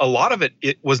 But a lot of it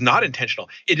was not intentional.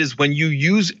 It is when you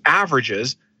use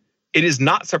averages, it is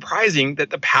not surprising that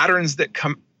the patterns that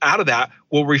come out of that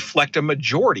will reflect a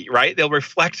majority, right? They'll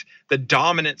reflect the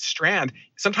dominant strand.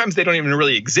 Sometimes they don't even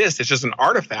really exist. It's just an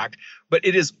artifact, but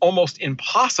it is almost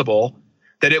impossible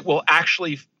that it will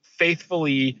actually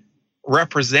faithfully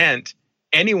represent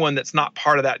anyone that's not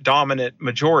part of that dominant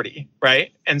majority,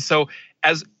 right? And so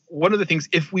as one of the things,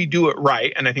 if we do it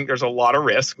right, and I think there's a lot of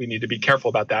risk, we need to be careful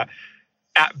about that.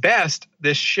 At best,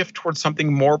 this shift towards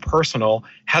something more personal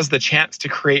has the chance to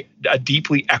create a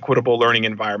deeply equitable learning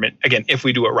environment. Again, if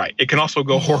we do it right. It can also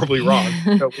go horribly wrong.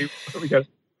 So we got.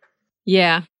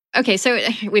 Yeah. Okay, so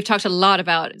we've talked a lot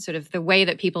about sort of the way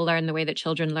that people learn, the way that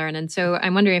children learn. And so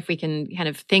I'm wondering if we can kind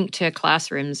of think to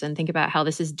classrooms and think about how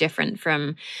this is different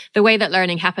from the way that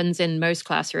learning happens in most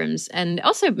classrooms, and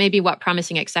also maybe what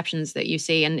promising exceptions that you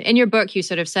see. And in your book, you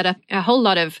sort of set up a whole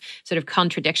lot of sort of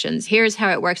contradictions. Here's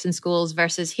how it works in schools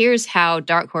versus here's how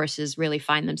dark horses really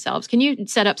find themselves. Can you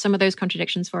set up some of those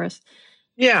contradictions for us?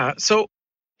 Yeah. So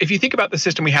if you think about the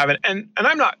system we have, and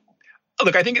I'm not,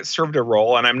 look, I think it served a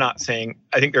role, and I'm not saying,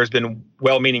 I think there's been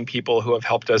well-meaning people who have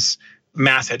helped us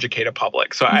mass educate a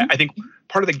public. So I think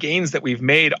part of the gains that we've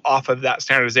made off of that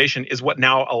standardization is what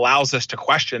now allows us to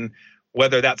question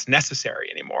whether that's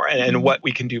necessary anymore and what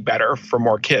we can do better for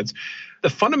more kids. The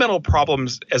fundamental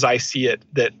problems, as I see it,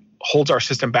 that holds our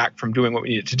system back from doing what we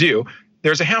need it to do,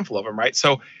 there's a handful of them, right?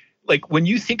 So like when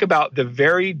you think about the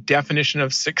very definition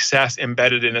of success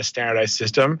embedded in a standardized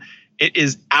system, it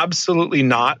is absolutely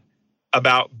not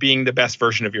about being the best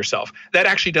version of yourself. That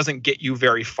actually doesn't get you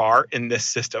very far in this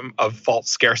system of false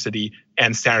scarcity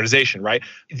and standardization, right?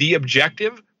 The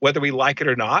objective, whether we like it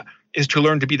or not, is to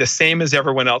learn to be the same as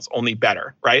everyone else, only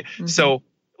better, right? So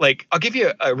like, I'll give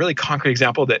you a really concrete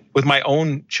example that with my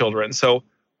own children. So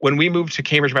when we moved to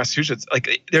Cambridge, Massachusetts,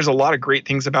 like there's a lot of great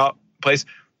things about the place,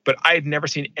 but I had never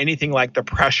seen anything like the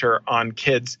pressure on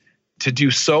kids to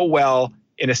do so well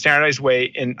in a standardized way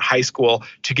in high school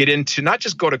to get into, not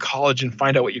just go to college and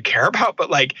find out what you care about, but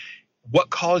like,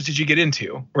 what college did you get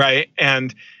into, right?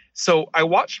 And so I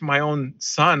watched my oldest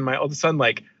son,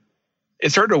 like,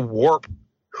 it started to warp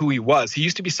who he was. He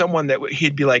used to be someone that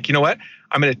he'd be like, you know what?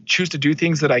 I'm going to choose to do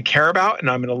things that I care about, and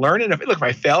I'm going to learn. And if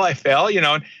I fail, I fail, and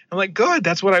I'm like, good,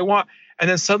 that's what I want. And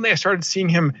then suddenly I started seeing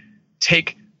him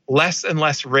take less and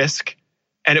less risk.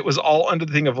 And it was all under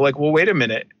the thing of like, well, wait a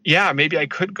minute. Yeah, maybe I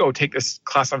could go take this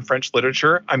class on French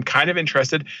literature. I'm kind of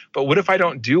interested, but what if I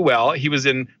don't do well? He was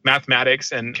in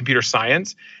mathematics and computer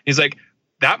science. He's like,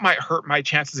 that might hurt my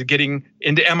chances of getting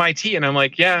into MIT. And I'm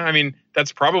like, yeah, I mean,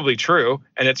 that's probably true.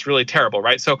 And it's really terrible,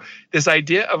 right? So this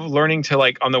idea of learning to,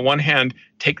 like, on the one hand,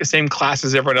 take the same class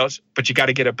as everyone else, but you got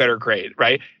to get a better grade,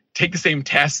 right? Take the same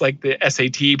tests like the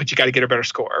SAT, but you got to get a better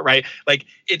score, right? Like,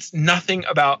 it's nothing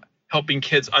about helping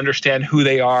kids understand who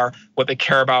they are, what they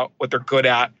care about, what they're good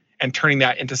at, and turning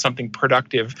that into something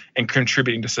productive and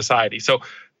contributing to society. So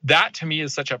that to me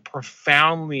is such a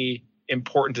profoundly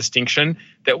important distinction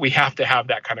that we have to have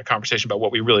that kind of conversation about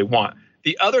what we really want.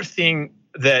 The other thing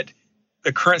that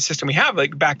the current system we have,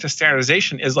 like back to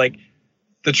standardization, is like,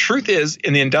 the truth is,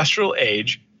 in the industrial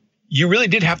age, you really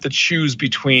did have to choose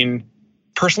between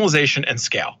personalization and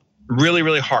scale. Really,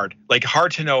 really hard. Like,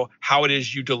 hard to know how it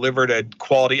is you delivered a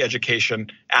quality education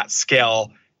at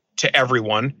scale to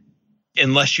everyone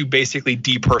unless you basically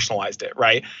depersonalized it,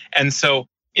 right? And so,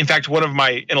 in fact, one of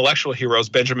my intellectual heroes,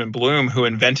 Benjamin Bloom, who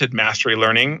invented mastery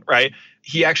learning, right?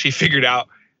 He actually figured out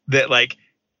that, like,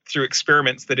 through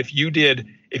experiments, that if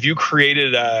you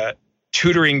created a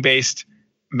tutoring-based,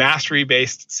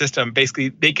 mastery-based system, basically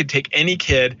they could take any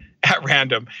kid at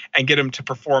random and get them to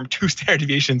perform 2 standard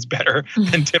deviations better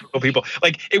than typical people.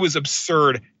 Like, it was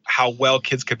absurd how well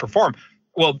kids could perform.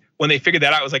 Well, when they figured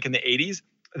that out, it was like in the 80s.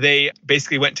 They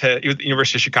basically went to the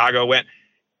University of Chicago, went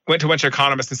to a bunch of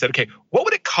economists and said, okay, what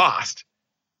would it cost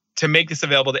to make this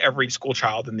available to every school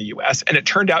child in the US? And it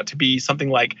turned out to be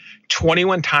something like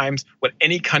 21 times what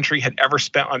any country had ever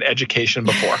spent on education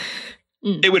before.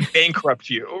 It would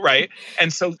bankrupt you, right?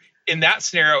 And so in that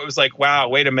scenario, it was like, wow,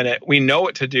 wait a minute. We know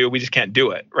what to do. We just can't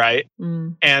do it, right?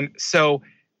 And so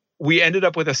we ended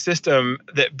up with a system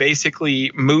that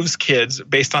basically moves kids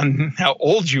based on how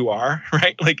old you are,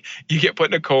 right? Like, you get put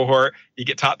in a cohort, you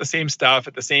get taught the same stuff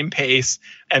at the same pace,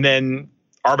 and then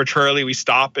arbitrarily we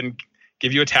stop and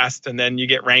give you a test, and then you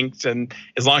get ranked. And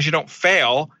as long as you don't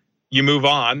fail, you move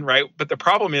on, right? But the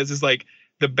problem is like,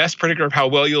 the best predictor of how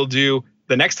well you'll do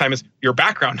the next time is your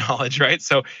background knowledge, right?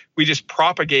 So we just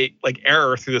propagate like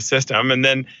error through the system. And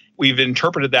then we've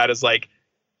interpreted that as like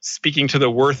speaking to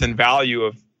the worth and value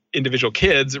of individual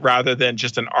kids rather than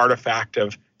just an artifact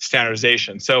of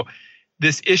standardization. So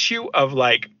this issue of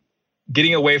like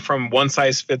getting away from one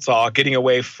size fits all, getting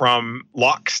away from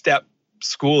lockstep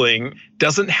schooling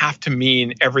doesn't have to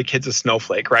mean every kid's a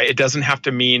snowflake, right? It doesn't have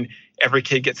to mean every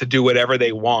kid gets to do whatever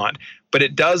they want, but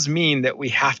it does mean that we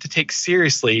have to take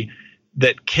seriously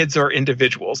that kids are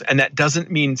individuals. And that doesn't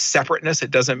mean separateness.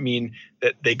 It doesn't mean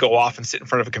that they go off and sit in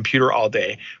front of a computer all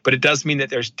day, but it does mean that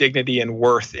there's dignity and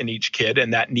worth in each kid,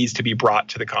 and that needs to be brought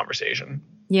to the conversation.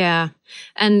 Yeah.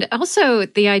 And also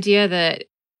the idea that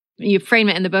you frame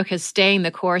it in the book as staying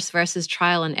the course versus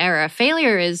trial and error.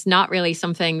 Failure is not really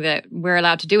something that we're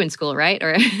allowed to do in school, right?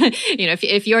 Or,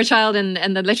 if your child in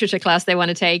the literature class they want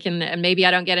to take, and maybe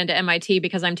I don't get into MIT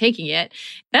because I'm taking it,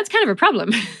 that's kind of a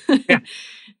problem. Yeah.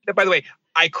 By the way,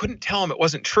 I couldn't tell him it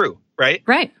wasn't true, right?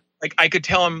 Right. Like, I could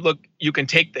tell him, look, you can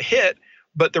take the hit,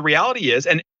 but the reality is,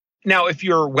 and now if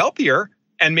you're wealthier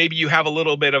and maybe you have a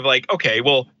little bit of like, okay,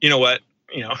 well, you know what,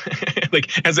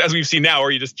 like as we've seen now,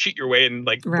 or you just cheat your way and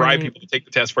like bribe people to take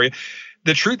the test for you.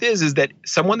 The truth is that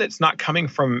someone that's not coming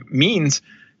from means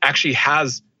actually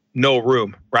has no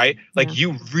room, right? Like,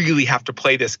 you really have to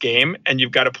play this game, and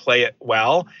you've got to play it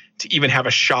well to even have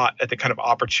a shot at the kind of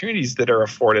opportunities that are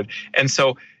afforded. And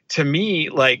so to me,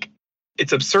 like,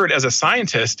 it's absurd as a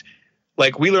scientist.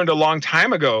 Like, we learned a long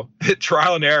time ago that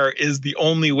trial and error is the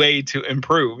only way to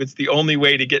improve. It's the only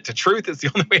way to get to truth. It's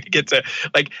the only way to get to,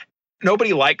 like,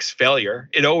 nobody likes failure.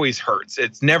 It always hurts.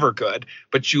 It's never good,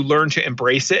 but you learn to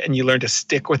embrace it, and you learn to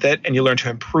stick with it, and you learn to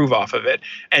improve off of it.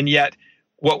 And yet,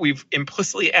 what we've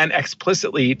implicitly and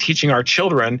explicitly teaching our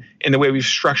children in the way we've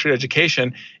structured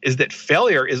education is that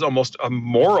failure is almost a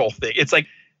moral thing. It's like,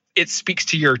 it speaks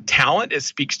to your talent, it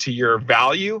speaks to your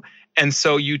value. And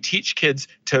so you teach kids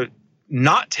to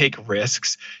not take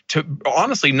risks, to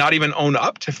honestly not even own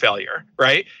up to failure,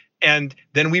 right? And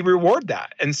then we reward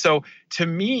that. And so to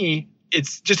me,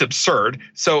 it's just absurd.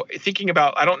 So thinking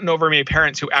about, I don't know very many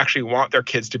parents who actually want their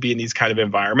kids to be in these kind of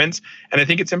environments. And I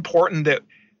think it's important that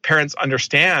parents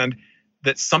understand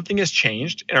that something has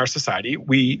changed in our society.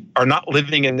 We are not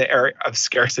living in the era of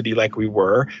scarcity like we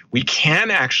were. We can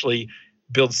actually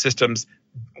build systems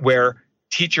where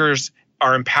teachers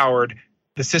are empowered,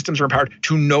 the systems are empowered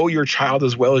to know your child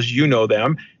as well as you know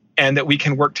them, and that we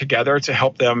can work together to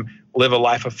help them live a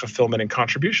life of fulfillment and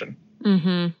contribution.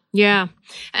 Mm-hmm. Yeah.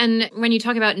 And when you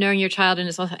talk about knowing your child, and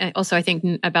it's also I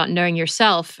think, about knowing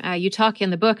yourself, you talk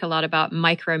in the book a lot about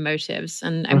micro motives.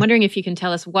 And I'm wondering if you can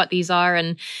tell us what these are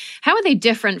and how are they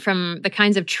different from the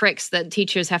kinds of tricks that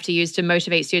teachers have to use to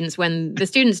motivate students when the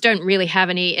students don't really have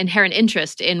any inherent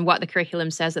interest in what the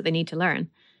curriculum says that they need to learn?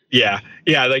 Yeah.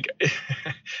 Like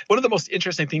one of the most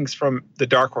interesting things from the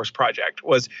Dark Horse Project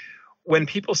was when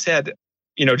people said,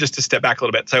 just to step back a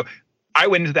little bit. So I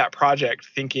went into that project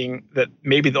thinking that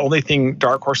maybe the only thing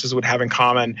dark horses would have in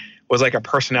common was like a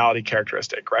personality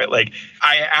characteristic, right? Like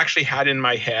I actually had in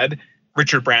my head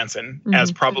Richard Branson as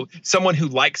probably someone who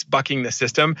likes bucking the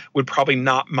system would probably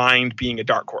not mind being a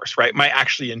dark horse, right? Might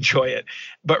actually enjoy it.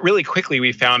 But really quickly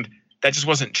we found that just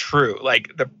wasn't true.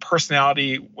 Like the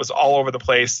personality was all over the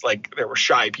place. Like there were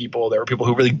shy people. There were people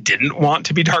who really didn't want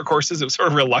to be dark horses. It was sort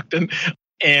of reluctant.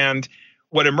 And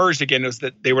what emerged again was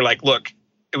that they were like, look,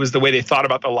 it was the way they thought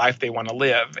about the life they want to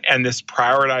live and this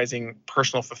prioritizing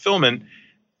personal fulfillment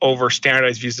over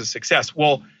standardized views of success.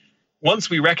 Well, once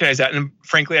we recognized that, and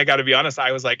frankly, I got to be honest,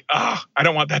 I was like, I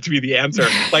don't want that to be the answer.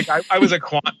 Like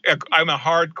I'm a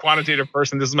hard quantitative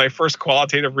person. This is my first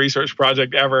qualitative research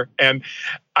project ever. And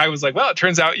I was like, well, it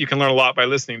turns out you can learn a lot by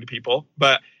listening to people.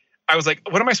 But I was like,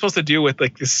 what am I supposed to do with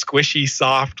like this squishy,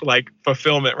 soft, like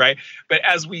fulfillment, right? But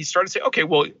as we started to say, okay,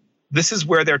 well, this is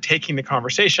where they're taking the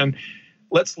conversation.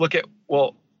 Let's look at,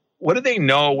 well, what do they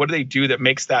know? What do they do that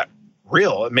makes that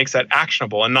real? It makes that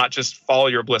actionable and not just follow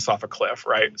your bliss off a cliff,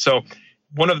 right? So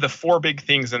one of the four big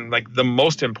things and like the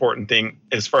most important thing,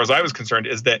 as far as I was concerned,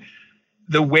 is that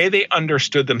the way they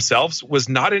understood themselves was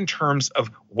not in terms of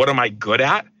what am I good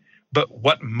at, but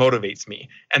what motivates me.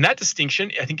 And that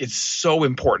distinction, I think, is so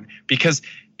important because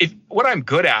if what I'm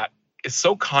good at is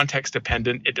so context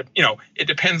dependent, it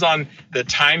depends on the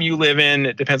time you live in,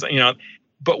 it depends on,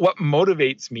 but what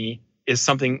motivates me is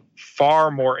something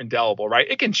far more indelible, right?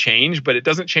 It can change, but it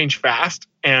doesn't change fast.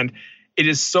 And it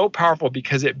is so powerful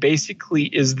because it basically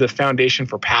is the foundation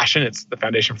for passion. It's the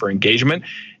foundation for engagement.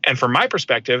 And from my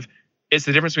perspective, it's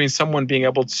the difference between someone being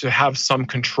able to have some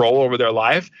control over their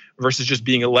life versus just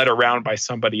being led around by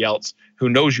somebody else who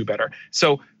knows you better.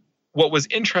 So what was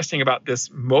interesting about this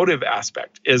motive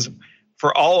aspect is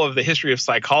for all of the history of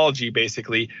psychology,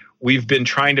 basically, we've been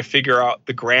trying to figure out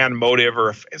the grand motive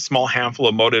or a small handful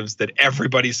of motives that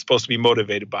everybody's supposed to be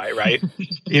motivated by, right?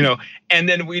 And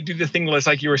then we do the thing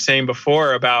like you were saying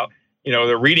before about,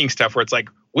 the reading stuff where it's like,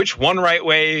 which one right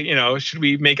way, should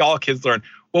we make all kids learn?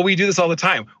 Well, we do this all the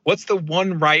time. What's the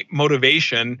one right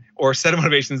motivation or set of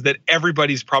motivations that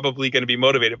everybody's probably going to be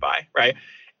motivated by, right?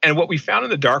 And what we found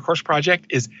in the Dark Horse Project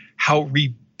is how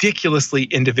ridiculously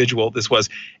individual this was.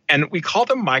 And we call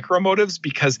them micro motives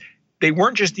because they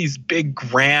weren't just these big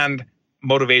grand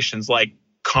motivations like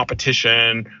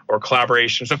competition or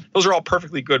collaboration. So those are all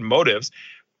perfectly good motives.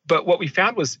 But what we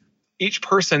found was each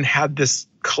person had this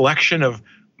collection of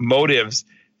motives.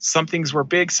 Some things were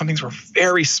big, some things were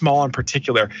very small in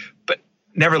particular, but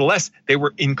nevertheless, they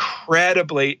were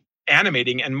incredibly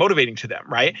animating and motivating to them,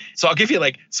 right? So I'll give you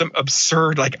like some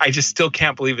absurd, like I just still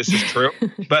can't believe this is true,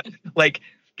 but like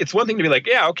it's one thing to be like,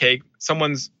 yeah, okay,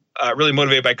 someone's really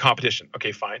motivated by competition.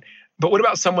 Okay, fine. But what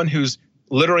about someone who's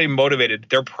literally motivated?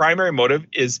 Their primary motive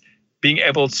is being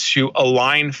able to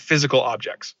align physical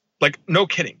objects. Like, no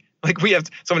kidding. Like we have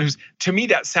someone who's, to me,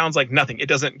 that sounds like nothing. It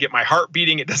doesn't get my heart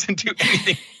beating. It doesn't do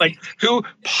anything. Like who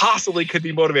possibly could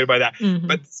be motivated by that? Mm-hmm.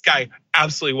 But this guy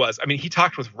absolutely was. I mean, he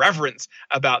talked with reverence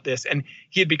about this and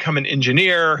he had become an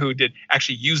engineer who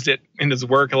actually used it in his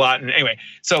work a lot. And anyway,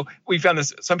 so we found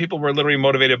this, some people were literally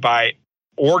motivated by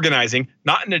organizing,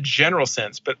 not in a general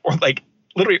sense, but like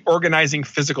literally organizing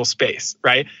physical space,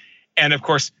 right? And of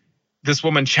course, this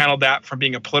woman channeled that from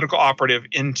being a political operative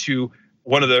into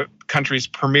one of the country's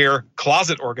premier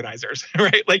closet organizers,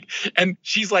 right? Like, and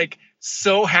she's like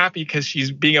so happy because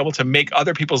she's being able to make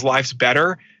other people's lives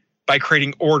better by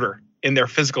creating order in their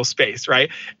physical space,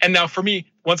 right? And now for me,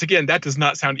 once again, that does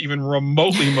not sound even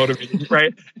remotely motivating,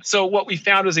 right? So what we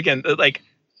found was, again, like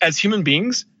as human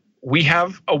beings, we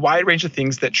have a wide range of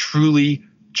things that truly,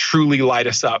 truly light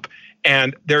us up.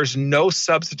 And there's no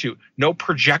substitute, no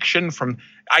projection from,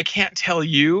 I can't tell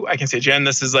you, I can say, Jen,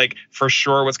 this is like for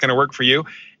sure what's going to work for you.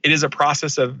 It is a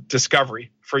process of discovery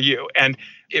for you. And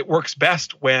it works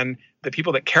best when the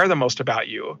people that care the most about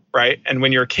you, right? And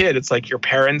when you're a kid, it's like your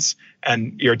parents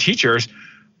and your teachers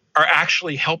are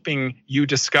actually helping you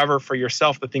discover for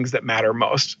yourself the things that matter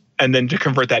most, and then to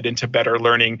convert that into better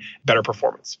learning, better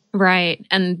performance. Right.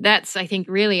 And that's, I think,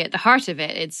 really at the heart of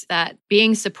it. It's that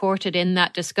being supported in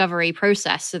that discovery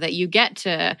process so that you get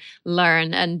to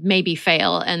learn and maybe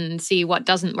fail and see what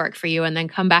doesn't work for you, and then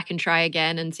come back and try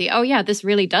again and see, oh, yeah, this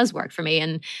really does work for me.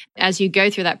 And as you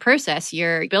go through that process,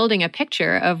 you're building a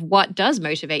picture of what does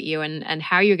motivate you and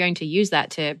how you're going to use that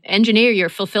to engineer your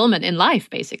fulfillment in life,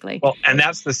 basically. Well, and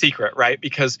that's the secret, right?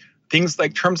 Because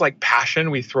terms like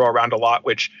passion, we throw around a lot,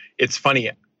 which it's funny.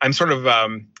 I'm sort of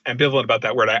ambivalent about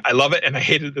that word. I love it and I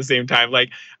hate it at the same time.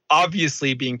 Like,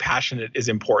 obviously being passionate is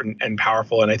important and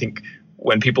powerful. And I think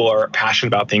when people are passionate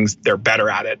about things, they're better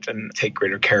at it and take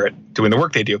greater care at doing the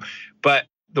work they do. But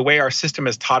the way our system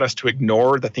has taught us to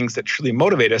ignore the things that truly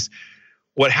motivate us,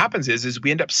 what happens is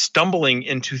we end up stumbling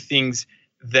into things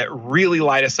that really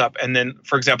light us up. And then,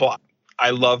 for example, I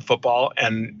love football,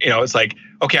 and it's like,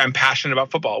 okay, I'm passionate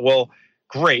about football. Well,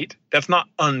 great. That's not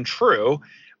untrue.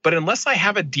 But unless I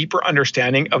have a deeper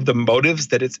understanding of the motives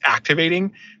that it's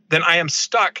activating, then I am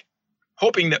stuck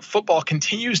hoping that football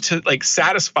continues to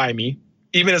satisfy me,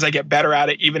 even as I get better at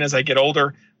it, even as I get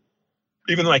older,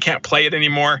 even though I can't play it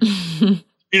anymore.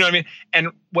 You know what I mean? And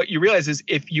what you realize is,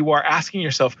 if you are asking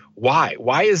yourself,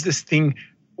 why is this thing,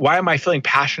 why am I feeling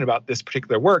passionate about this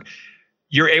particular work?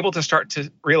 You're able to start to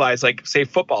realize, say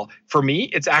football. For me,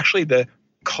 it's actually the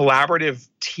collaborative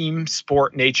team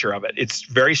sport nature of it. It's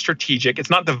very strategic. It's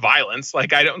not the violence. I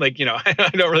don't I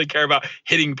don't really care about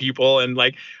hitting people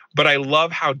but I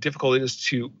love how difficult it is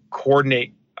to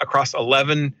coordinate across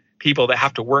 11 people that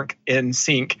have to work in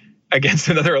sync against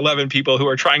another 11 people who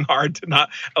are trying hard to not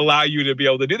allow you to be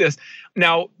able to do this.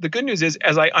 Now, the good news is,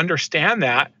 as I understand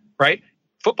that, right,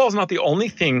 football is not the only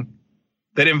thing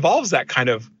that involves that kind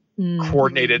of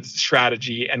coordinated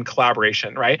strategy and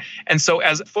collaboration, right? And so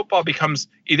as football becomes,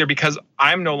 either because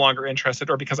I'm no longer interested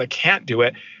or because I can't do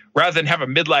it, rather than have a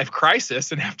midlife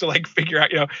crisis and have to figure out,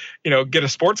 get a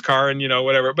sports car and,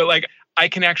 whatever. But I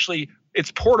can actually,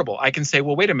 it's portable. I can say,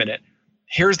 well, wait a minute.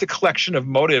 Here's the collection of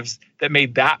motives that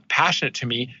made that passionate to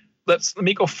me. Let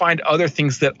me go find other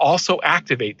things that also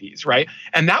activate these, right?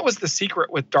 And that was the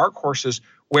secret with dark horses,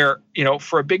 where,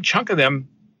 for a big chunk of them,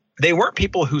 they weren't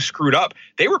people who screwed up.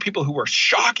 They were people who were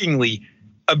shockingly,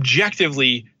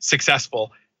 objectively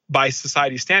successful by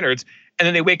society standards. And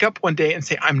then they wake up one day and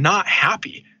say, I'm not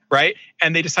happy, right?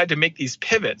 And they decide to make these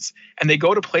pivots, and they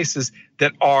go to places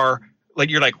that are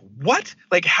you're like, what?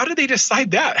 How did they decide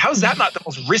that? How is that not the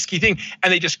most risky thing?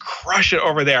 And they just crush it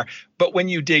over there. But when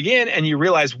you dig in and you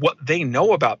realize what they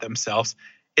know about themselves,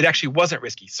 it actually wasn't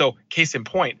risky. So case in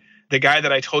point, the guy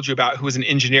that I told you about, who was an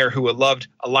engineer who loved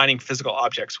aligning physical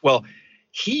objects. Well,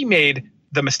 he made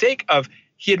the mistake of,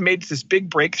 he had made this big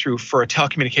breakthrough for a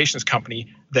telecommunications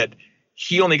company that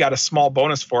he only got a small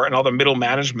bonus for, and all the middle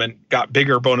management got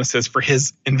bigger bonuses for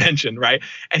his invention, right?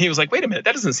 And he was like, wait a minute,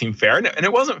 that doesn't seem fair. And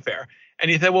it wasn't fair. And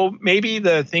he said, well, maybe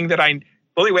the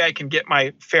only way I can get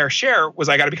my fair share was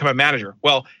I got to become a manager.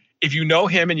 Well, if you know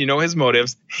him and you know his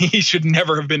motives, he should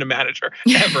never have been a manager,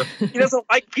 ever. He doesn't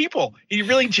like people. He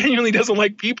really genuinely doesn't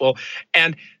like people.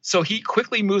 And so he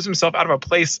quickly moves himself out of a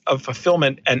place of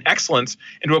fulfillment and excellence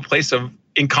into a place of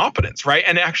incompetence, right?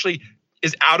 And actually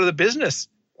is out of the business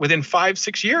within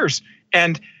 5-6 years.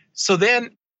 And so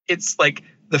then it's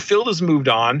the field has moved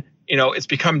on. It's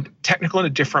become technical in a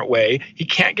different way. He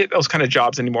can't get those kind of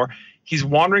jobs anymore. He's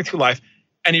wandering through life.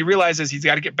 And he realizes he's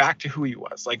got to get back to who he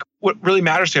was, what really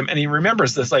matters to him. And he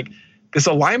remembers this, this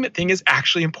alignment thing is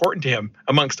actually important to him,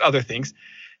 amongst other things.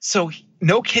 So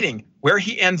no kidding, where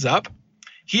he ends up,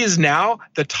 he is now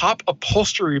the top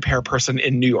upholstery repair person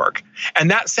in New York. And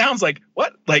that sounds like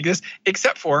this,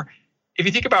 except for, if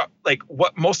you think about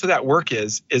what most of that work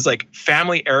is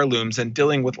family heirlooms and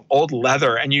dealing with old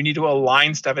leather, and you need to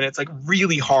align stuff, and it's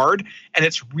really hard, and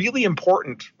it's really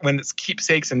important when it's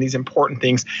keepsakes and these important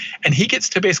things. And he gets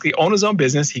to basically own his own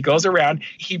business. He goes around,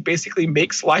 he basically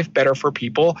makes life better for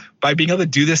people by being able to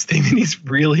do this thing that he's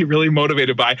really, really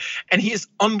motivated by. And he is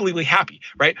unbelievably happy,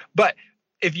 right? But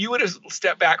if you would have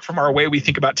stepped back from our way we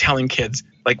think about telling kids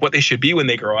what they should be when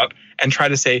they grow up, and try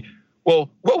to say,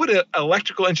 well, what would an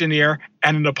electrical engineer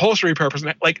and an upholstery repair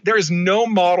person, there is no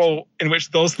model in which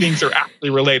those things are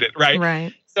actually related, right?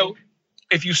 Right. So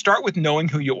if you start with knowing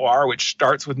who you are, which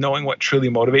starts with knowing what truly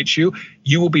motivates you,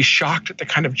 you will be shocked at the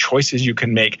kind of choices you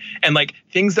can make. And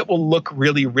things that will look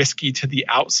really risky to the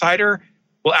outsider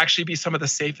will actually be some of the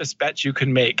safest bets you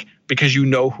can make, because you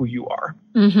know who you are.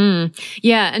 Mm-hmm.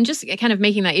 Yeah. And just kind of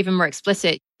making that even more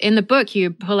explicit, in the book,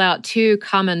 you pull out two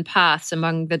common paths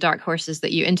among the dark horses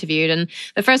that you interviewed. And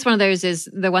the first one of those is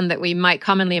the one that we might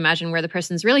commonly imagine where the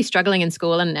person's really struggling in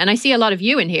school. And I see a lot of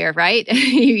you in here, right?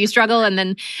 you struggle and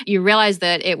then you realize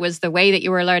that it was the way that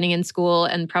you were learning in school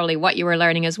and probably what you were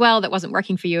learning as well that wasn't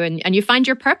working for you. And you find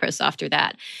your purpose after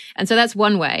that. And so that's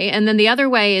one way. And then the other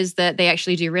way is that they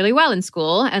actually do really well in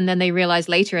school. And then they realize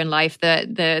later in life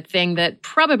that the thing that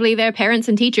probably their parents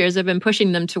and teachers have been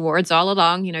pushing them towards all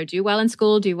along, do well in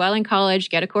school, do well in college,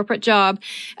 get a corporate job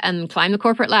and climb the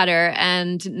corporate ladder.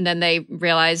 And then they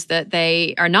realize that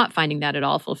they are not finding that at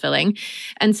all fulfilling.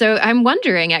 And so I'm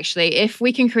wondering actually if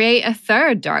we can create a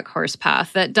third dark horse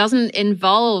path that doesn't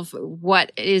involve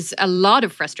what is a lot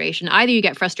of frustration. Either you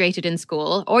get frustrated in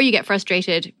school or you get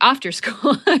frustrated after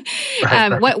school.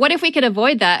 Right. What if we could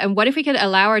avoid that? And what if we could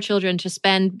allow our children to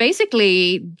spend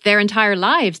basically their entire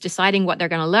lives deciding what they're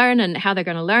going to learn and how they're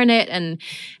going to learn it and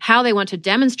how they want to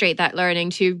demonstrate that learning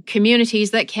to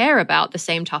communities that care about the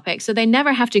same topic. So they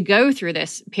never have to go through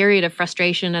this period of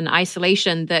frustration and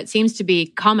isolation that seems to be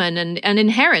common and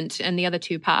inherent in the other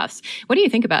two paths. What do you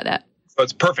think about that? So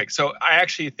it's perfect. So I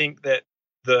actually think that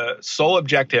the sole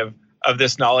objective of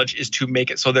this knowledge is to make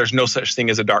it so there's no such thing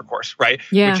as a dark horse, right?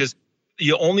 Yeah. Which is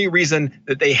the only reason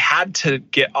that they had to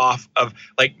get off of,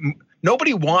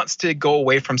 nobody wants to go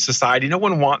away from society. No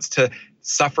one wants to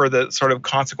suffer the sort of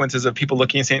consequences of people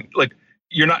looking and saying,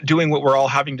 you're not doing what we're all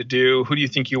having to do. Who do you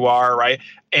think you are, right?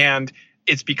 And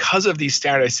it's because of these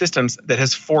standardized systems that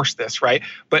has forced this, right?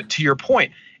 But to your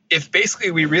point, if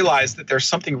basically we realize that there's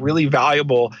something really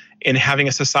valuable in having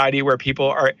a society where people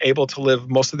are able to live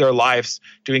most of their lives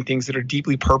doing things that are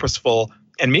deeply purposeful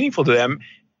and meaningful to them,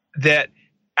 that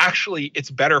actually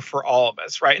it's better for all of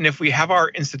us, right? And if we have our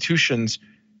institutions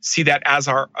see that as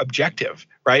our objective,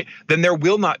 right, then there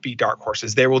will not be dark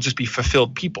horses. There will just be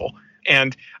fulfilled people.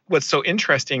 And what's so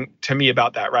interesting to me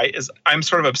about that, right, is I'm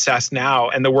sort of obsessed now,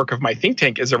 and the work of my think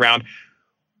tank is around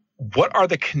what are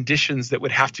the conditions that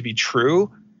would have to be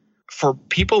true for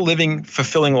people living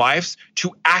fulfilling lives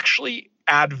to actually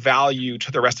add value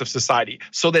to the rest of society,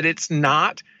 so that it's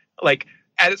not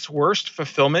at its worst,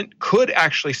 fulfillment could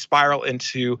actually spiral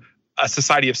into a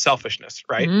society of selfishness,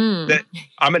 right? That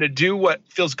I'm going to do what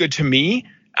feels good to me.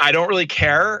 I don't really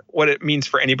care what it means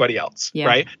for anybody else,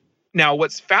 right? Now,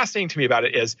 what's fascinating to me about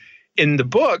it is in the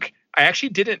book, I actually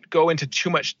didn't go into too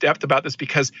much depth about this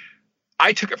because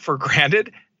I took it for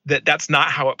granted that that's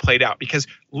not how it played out. Because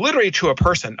literally to a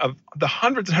person, of the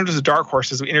hundreds and hundreds of dark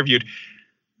horses we interviewed,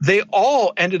 they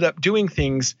all ended up doing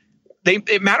things.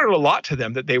 It mattered a lot to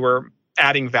them that they were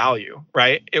adding value,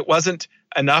 right? It wasn't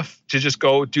enough to just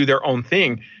go do their own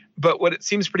thing. But what it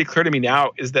seems pretty clear to me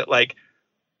now is that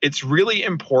it's really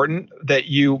important that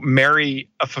you marry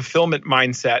a fulfillment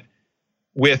mindset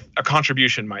with a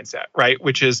contribution mindset, right?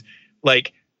 Which is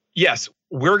yes,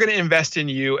 we're going to invest in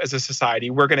you as a society.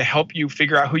 We're going to help you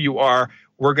figure out who you are.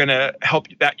 We're going to help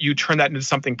that you turn that into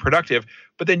something productive.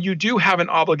 But then you do have an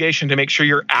obligation to make sure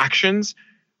your actions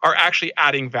are actually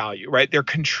adding value, right? They're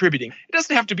contributing. It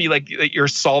doesn't have to be that you're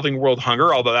solving world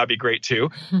hunger, although that'd be great too.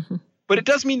 But it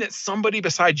does mean that somebody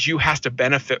besides you has to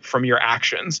benefit from your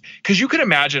actions. Because you could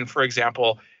imagine, for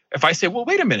example, if I say, well,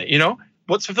 wait a minute,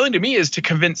 what's fulfilling to me is to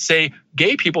convince, say,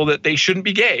 gay people that they shouldn't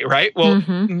be gay, right? Well,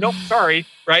 nope, sorry,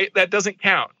 right? That doesn't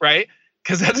count, right?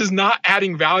 Because that is not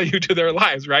adding value to their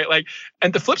lives, right?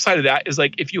 And the flip side of that is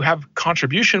if you have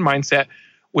contribution mindset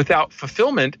without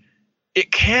fulfillment,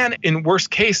 it can, in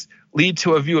worst case, lead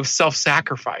to a view of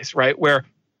self-sacrifice, right? Where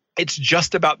it's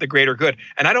just about the greater good.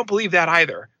 And I don't believe that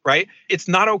either, right? It's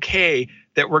not okay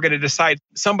that we're going to decide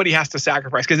somebody has to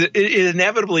sacrifice, because it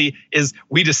inevitably is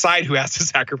we decide who has to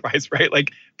sacrifice, right?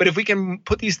 But if we can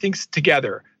put these things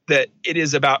together, that it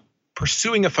is about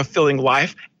pursuing a fulfilling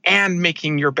life and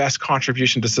making your best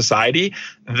contribution to society,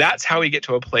 that's how we get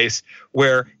to a place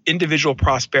where individual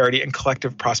prosperity and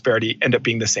collective prosperity end up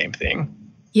being the same thing.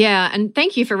 Yeah, and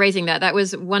thank you for raising that. That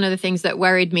was one of the things that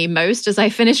worried me most as I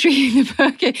finished reading the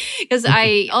book, because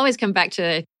I always come back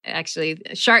to actually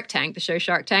Shark Tank, the show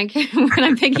Shark Tank, when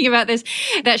I'm thinking about this.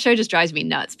 That show just drives me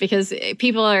nuts because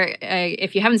people are,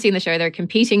 if you haven't seen the show, they're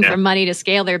competing for money to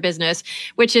scale their business,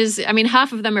 which is,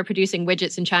 half of them are producing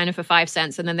widgets in China for 5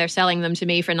 cents and then they're selling them to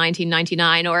me for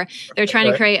 $19.99, or they're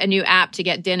trying to create a new app to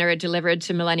get dinner delivered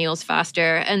to millennials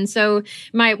faster. And so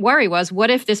my worry was,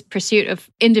 what if this pursuit of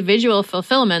individual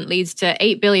fulfillment leads to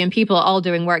 8 billion people all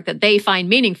doing work that they find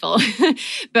meaningful,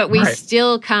 but we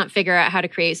still can't figure out how to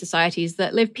create societies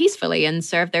that live peacefully and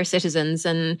serve their citizens,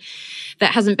 and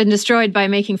that hasn't been destroyed by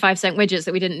making 5-cent widgets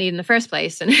that we didn't need in the first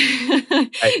place. And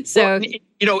so,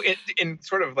 in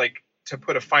sort of to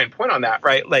put a fine point on that,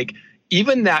 right?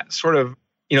 Even that sort of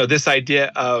this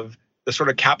idea of the sort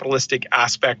of capitalistic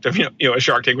aspect of, a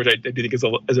Shark Tank, which I do think is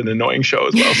an annoying show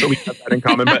as well. So we have that in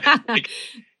common. But,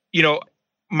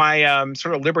 my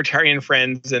sort of libertarian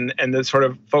friends and the sort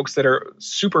of folks that are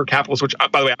super capitalist, which,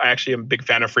 by the way, I actually am a big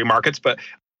fan of free markets. But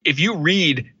if you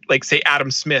read, like, say,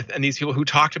 Adam Smith and these people who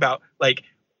talked about, like,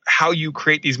 how you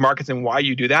create these markets and why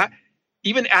you do that,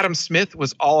 even Adam Smith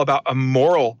was all about a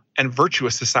moral and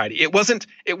virtuous society. It wasn't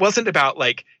about,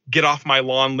 like, get off my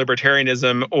lawn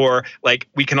libertarianism, or like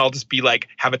we can all just be like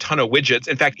have a ton of widgets.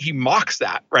 In fact, he mocks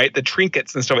that, right? The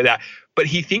trinkets and stuff like that. But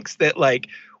he thinks that, like,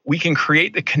 we can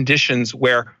create the conditions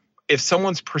where if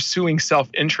someone's pursuing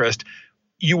self-interest,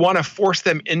 you want to force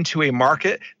them into a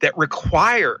market that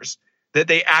requires that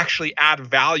they actually add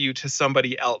value to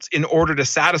somebody else in order to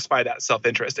satisfy that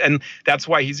self-interest. And that's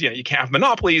why he's, you can't have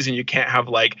monopolies, and you can't have,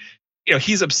 like,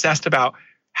 he's obsessed about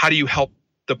how do you help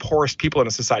the poorest people in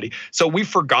a society. So we've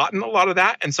forgotten a lot of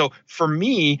that. And so for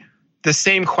me, the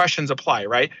same questions apply,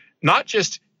 right? Not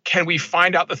just can we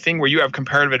find out the thing where you have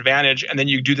comparative advantage and then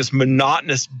you do this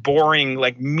monotonous, boring,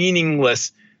 like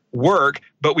meaningless work,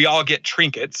 but we all get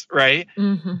trinkets, right?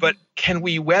 Mm-hmm. But can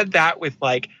we wed that with,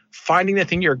 like, finding the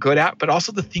thing you're good at, but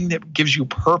also the thing that gives you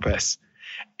purpose,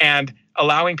 and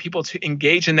allowing people to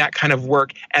engage in that kind of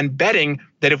work, and betting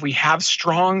that if we have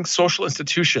strong social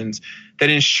institutions that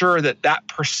ensure that that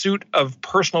pursuit of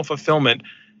personal fulfillment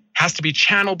has to be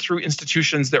channeled through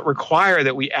institutions that require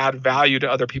that we add value to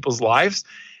other people's lives,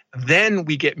 then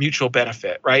we get mutual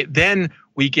benefit, right? Then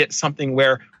we get something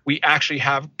where we actually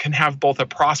can have both a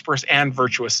prosperous and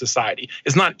virtuous society.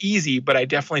 It's not easy, but I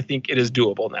definitely think it is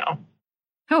doable now.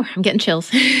 Oh, I'm getting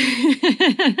chills.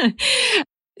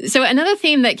 So another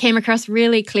theme that came across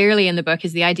really clearly in the book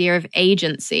is the idea of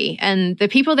agency. And the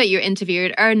people that you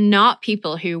interviewed are not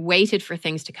people who waited for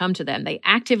things to come to them. They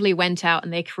actively went out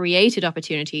and they created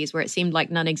opportunities where it seemed like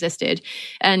none existed.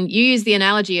 And you use the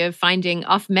analogy of finding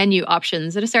off-menu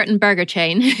options at a certain burger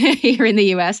chain here in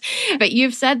the US. But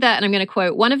you've said that, and I'm going to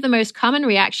quote, one of the most common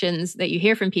reactions that you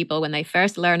hear from people when they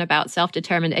first learn about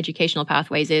self-determined educational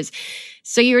pathways is,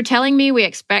 so you're telling me we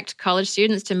expect college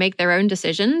students to make their own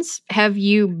decisions? Have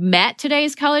you met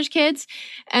today's college kids?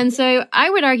 And so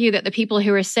I would argue that the people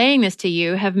who are saying this to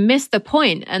you have missed the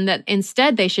point, and that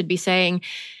instead they should be saying,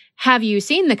 have you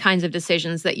seen the kinds of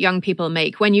decisions that young people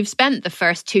make when you've spent the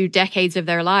first 2 decades of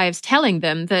their lives telling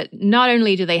them that not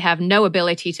only do they have no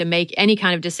ability to make any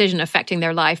kind of decision affecting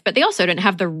their life, but they also don't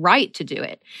have the right to do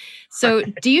it? So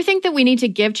do you think that we need to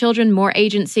give children more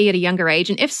agency at a younger age?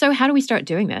 And if so, how do we start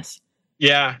doing this?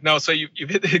 Yeah, no, so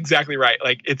you've hit it exactly right.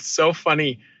 Like, it's so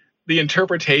funny, the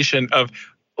interpretation of,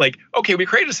 like, okay, we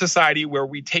create a society where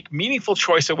we take meaningful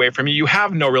choice away from you. You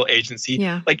have no real agency.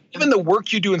 Yeah. Like, even the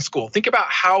work you do in school, think about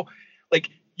how,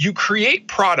 like, you create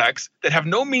products that have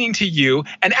no meaning to you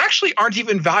and actually aren't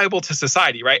even valuable to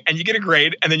society, right? And you get a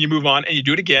grade, and then you move on, and you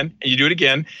do it again, and you do it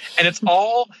again. And it's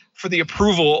all for the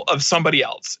approval of somebody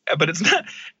else. But it's not.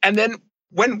 And then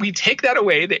when we take that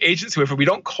away, the agency, if we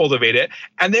don't cultivate it,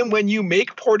 and then when you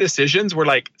make poor decisions, we're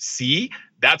like, see,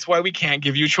 that's why we can't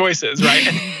give you choices, right?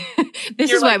 And this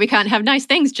is why we can't have nice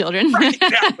things, children. Right,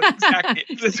 exactly.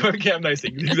 This is why we can't have nice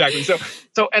things. Exactly.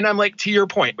 So, and I'm like, to your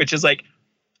point, which is like,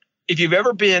 if you've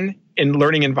ever been in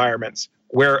learning environments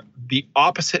where the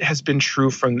opposite has been true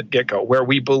from the get-go, where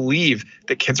we believe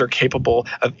that kids are capable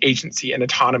of agency and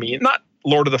autonomy, not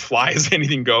Lord of the Flies,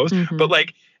 anything goes, but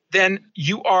like, then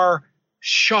you are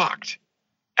shocked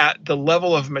at the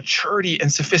level of maturity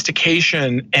and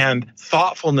sophistication and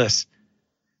thoughtfulness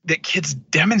that kids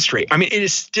demonstrate. I mean, it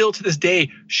is still to this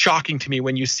day shocking to me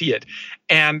when you see it.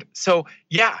 And so,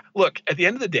 yeah, look, at the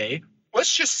end of the day,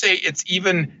 let's just say it's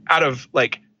even out of,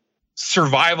 like,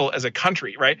 survival as a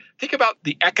country, right? Think about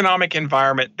the economic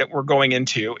environment that we're going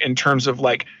into in terms of,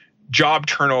 like, job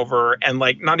turnover and,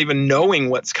 like, not even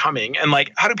knowing what's coming. And,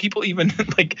 like, how do people even,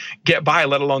 like, get by,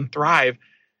 let alone thrive?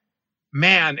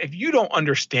 Man, if you don't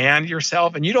understand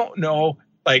yourself and you don't know,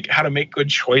 like, how to make good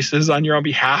choices on your own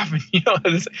behalf,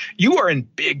 you are in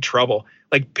big trouble,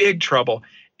 like big trouble.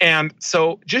 And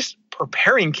so just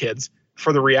preparing kids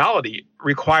for the reality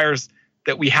requires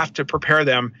that we have to prepare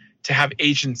them to have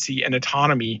agency and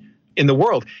autonomy in the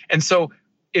world. And so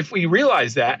if we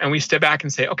realize that and we step back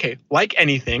and say, okay, like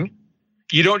anything,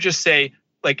 you don't just say,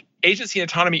 like, agency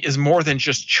and autonomy is more than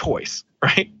just choice,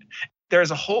 right? There's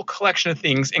a whole collection of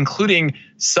things, including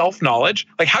self-knowledge.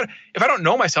 Like, if I don't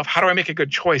know myself, how do I make a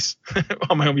good choice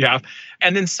on my own behalf?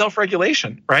 And then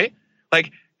self-regulation, right?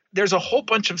 Like, there's a whole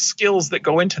bunch of skills that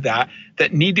go into that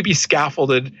need to be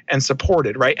scaffolded and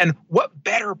supported, right? And what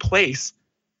better place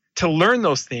to learn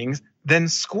those things than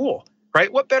school,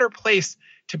 right? What better place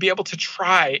to be able to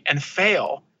try and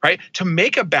fail right? To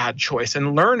make a bad choice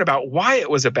and learn about why it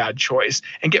was a bad choice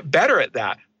and get better at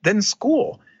that than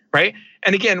school, right?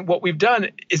 And again, what we've done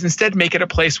is instead make it a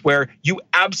place where you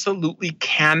absolutely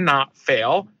cannot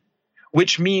fail,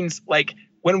 which means like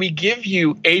when we give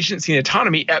you agency and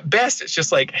autonomy, at best, it's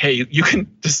just like, hey, you can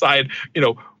decide,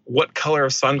 what color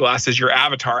of sunglasses your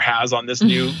avatar has on this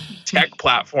new tech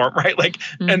platform, right? Like,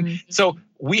 and so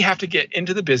we have to get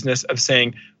into the business of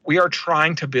saying we are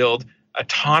trying to build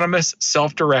autonomous,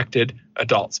 self-directed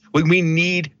adults. We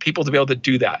need people to be able to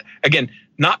do that. Again,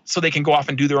 not so they can go off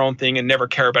and do their own thing and never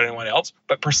care about anyone else,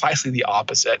 but precisely the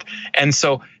opposite. And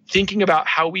so thinking about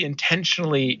how we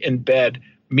intentionally embed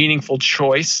meaningful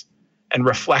choice and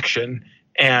reflection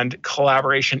and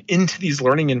collaboration into these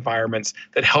learning environments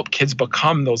that help kids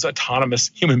become those autonomous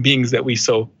human beings that we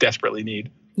so desperately need.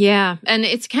 Yeah. And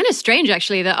it's kind of strange,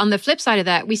 actually, that on the flip side of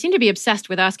that, we seem to be obsessed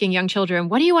with asking young children,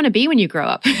 what do you want to be when you grow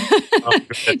up?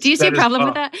 Do you see a problem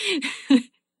with that?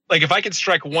 Like if I could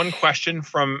strike one question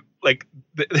from like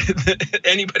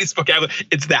anybody's vocabulary,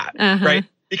 it's that, right?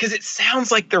 Because it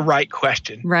sounds like the right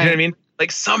question. Right. You know what I mean?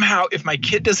 Like somehow if my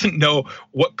kid doesn't know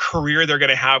what career they're going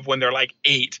to have when they're like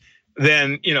 8,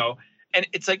 then, and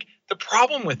it's like the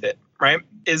problem with it, right,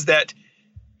 is that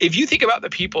if you think about the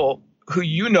people who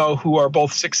who are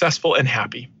both successful and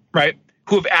happy, right,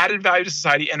 who have added value to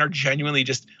society and are genuinely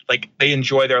just like they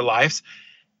enjoy their lives,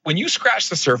 when you scratch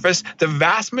the surface, the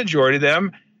vast majority of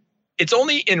them, it's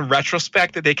only in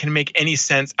retrospect that they can make any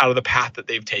sense out of the path that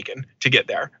they've taken to get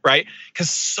there, right?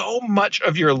 Because so much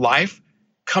of your life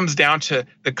comes down to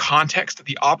the context,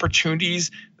 the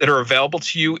opportunities that are available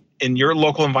to you in your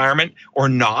local environment or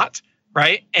not,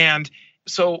 right? And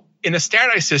so in a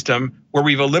standardized system where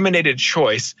we've eliminated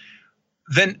choice,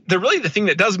 then the thing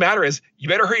that does matter is you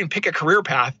better hurry and pick a career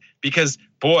path because,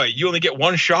 boy, you only get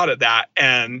one shot at that.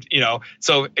 And,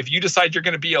 so if you decide you're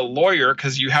going to be a lawyer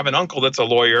because you have an uncle that's a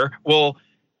lawyer, well,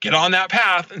 get on that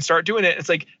path and start doing it. It's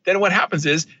like, then what happens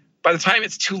is by the time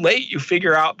it's too late, you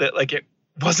figure out that like it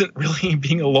wasn't really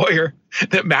being a lawyer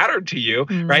that mattered to you,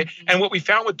 right? And what we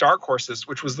found with dark horses,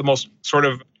 which was the most sort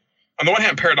of, on the one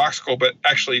hand, paradoxical, but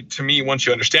actually to me, once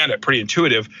you understand it, pretty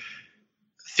intuitive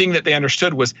thing that they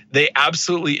understood was they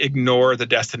absolutely ignore the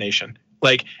destination.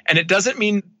 Like, and it doesn't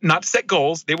mean not to set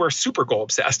goals. They were super goal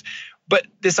obsessed, but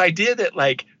this idea that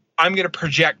like, I'm going to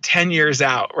project 10 years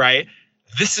out, right?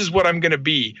 This is what I'm going to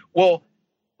be. Well,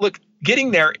 look,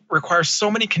 getting there requires so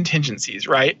many contingencies,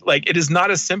 right? Like it is not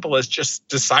as simple as just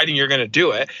deciding you're going to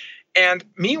do it. And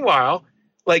meanwhile,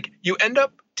 like you end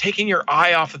up taking your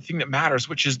eye off the thing that matters,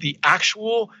 which is the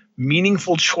actual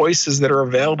meaningful choices that are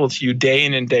available to you day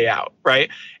in and day out, right?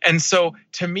 And so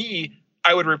to me,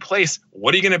 I would replace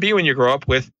what are you going to be when you grow up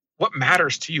with what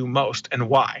matters to you most and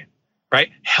why, right?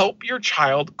 Help your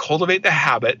child cultivate the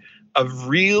habit of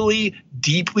really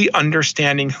deeply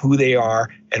understanding who they are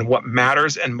and what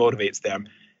matters and motivates them,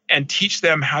 and teach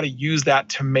them how to use that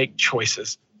to make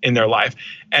choices in their life.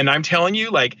 And I'm telling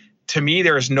you, like, to me,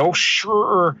 there is no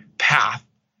surer path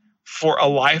for a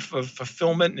life of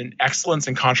fulfillment and excellence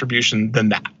and contribution than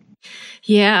that.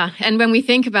 Yeah. And when we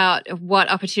think about what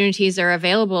opportunities are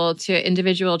available to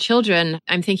individual children,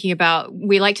 I'm thinking about,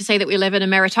 we like to say that we live in a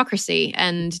meritocracy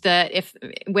and that if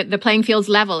the playing field's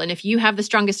level and if you have the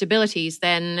strongest abilities,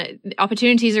 then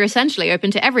opportunities are essentially open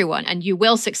to everyone and you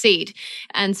will succeed.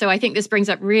 And so I think this brings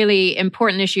up really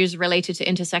important issues related to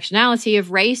intersectionality of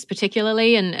race,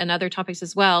 particularly, and other topics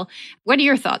as well. What are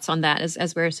your thoughts on that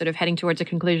as we're sort of heading towards a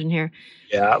conclusion here?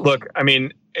 Yeah, look, I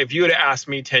mean, if you had asked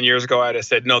me 10 years ago, I'd have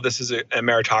said, no, this is a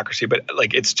meritocracy, but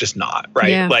like, it's just not, right?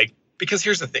 Yeah. Like, because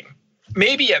here's the thing,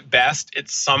 maybe at best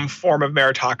it's some form of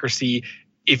meritocracy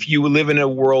if you live in a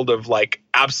world of like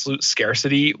absolute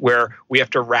scarcity where we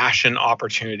have to ration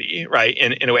opportunity, right?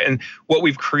 In a way. And what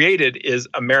we've created is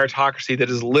a meritocracy that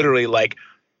is literally like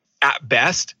at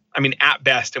best, and we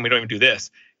don't even do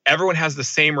this, everyone has the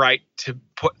same right to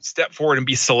step forward and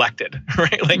be selected,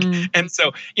 right? Like, and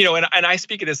so, and I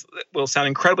speak of this, will sound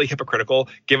incredibly hypocritical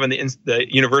given the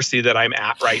university that I'm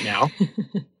at right now.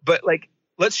 But like,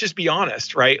 let's just be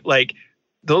honest, right? Like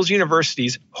those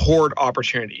universities hoard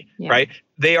opportunity, right?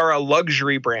 They are a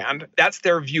luxury brand. That's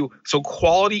their view. So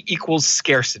quality equals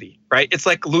scarcity, right? It's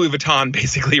like Louis Vuitton,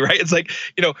 basically, right? It's like,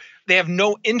 they have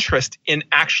no interest in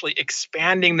actually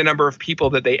expanding the number of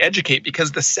people that they educate,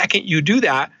 because the second you do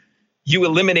that, you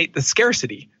eliminate the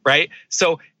scarcity, right?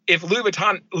 So if Louis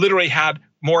Vuitton literally had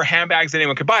more handbags than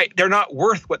anyone could buy, they're not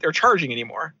worth what they're charging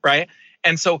anymore, right?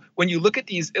 And so when you look at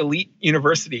these elite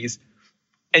universities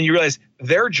and you realize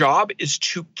their job is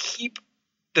to keep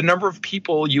the number of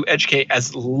people you educate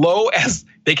as low as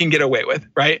they can get away with,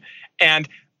 right? And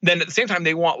then at the same time,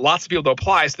 they want lots of people to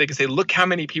apply so they can say, look how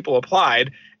many people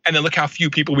applied, and then look how few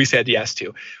people we said yes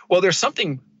to. Well, there's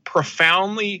something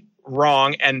profoundly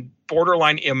wrong and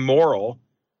borderline immoral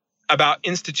about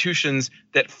institutions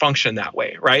that function that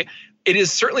way, right? It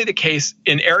is certainly the case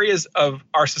in areas of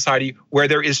our society where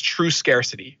there is true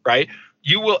scarcity, right?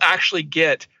 You will actually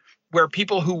get where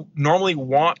people who normally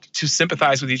want to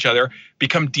sympathize with each other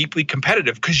become deeply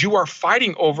competitive because you are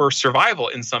fighting over survival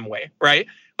in some way, right?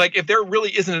 Like if there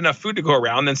really isn't enough food to go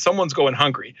around, then someone's going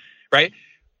hungry, right?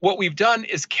 What we've done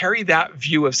is carry that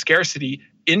view of scarcity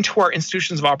into our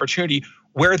institutions of opportunity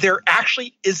where there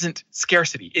actually isn't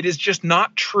scarcity. It is just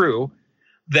not true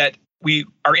that we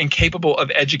are incapable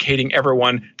of educating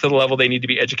everyone to the level they need to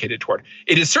be educated toward.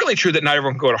 It is certainly true that not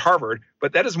everyone can go to Harvard,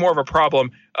 but that is more of a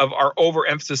problem of our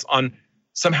overemphasis on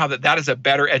somehow that is a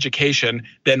better education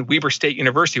than Weber State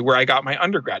University, where I got my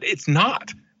undergrad. It's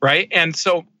not, right? And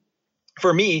so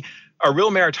for me, a real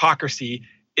meritocracy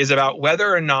is about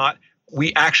whether or not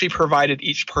we actually provided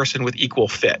each person with equal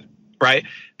fit, right?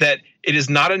 That it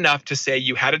is not enough to say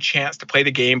you had a chance to play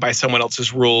the game by someone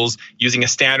else's rules using a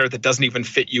standard that doesn't even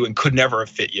fit you and could never have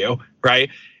fit you, right?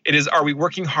 It is, are we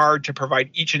working hard to provide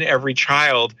each and every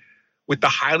child with the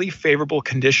highly favorable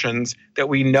conditions that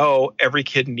we know every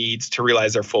kid needs to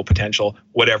realize their full potential,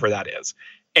 whatever that is?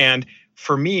 And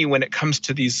for me, when it comes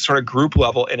to these sort of group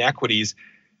level inequities,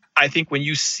 I think when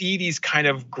you see these kind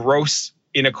of gross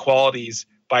inequalities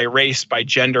by race, by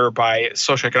gender, by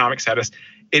socioeconomic status,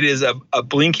 it is a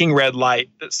blinking red light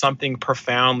that something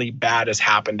profoundly bad has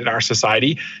happened in our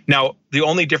society. Now, the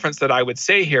only difference that I would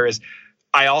say here is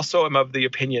I also am of the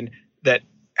opinion that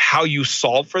how you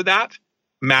solve for that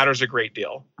matters a great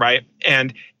deal, right?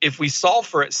 And if we solve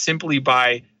for it simply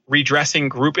by redressing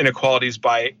group inequalities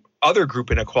by other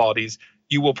group inequalities,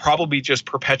 you will probably just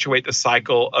perpetuate the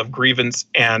cycle of grievance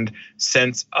and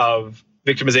sense of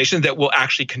victimization that will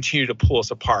actually continue to pull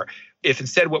us apart. If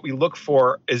instead what we look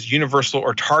for is universal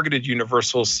or targeted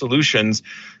universal solutions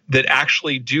that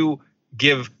actually do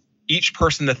give each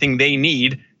person the thing they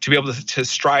need to be able to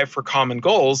strive for common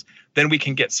goals, then we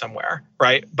can get somewhere,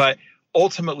 right? But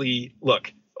ultimately,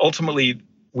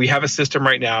 we have a system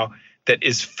right now that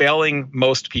is failing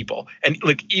most people. And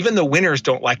look, even the winners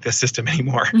don't like this system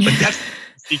anymore. Like that's the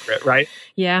secret, right?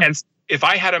 Yeah. And if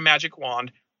I had a magic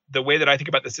wand, the way that I think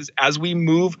about this is as we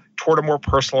move toward a more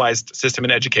personalized system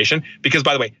in education, because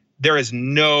by the way, there is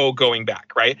no going back,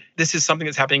 right? This is something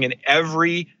that's happening in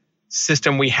every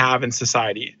system we have in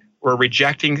society. We're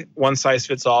rejecting one size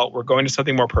fits all. We're going to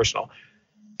something more personal.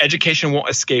 Education won't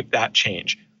escape that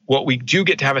change. What we do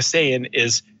get to have a say in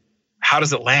is how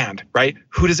does it land, right?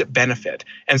 Who does it benefit?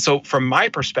 And so from my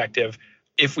perspective,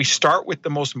 if we start with the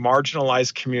most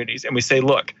marginalized communities and we say,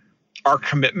 look, our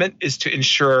commitment is to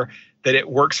ensure that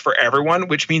it works for everyone,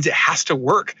 which means it has to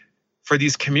work for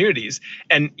these communities.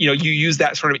 And you use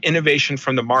that sort of innovation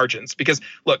from the margins. Because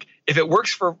look, if it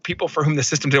works for people for whom the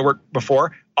system didn't work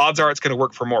before, odds are it's going to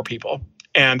work for more people.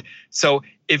 And so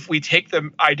if we take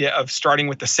the idea of starting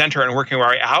with the center and working our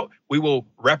way out, we will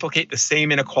replicate the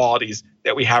same inequalities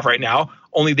that we have right now,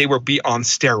 only they will be on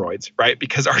steroids, right?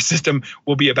 Because our system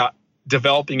will be about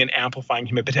developing and amplifying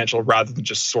human potential rather than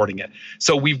just sorting it.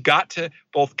 So we've got to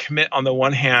both commit on the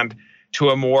one hand to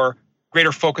a more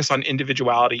greater focus on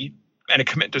individuality and a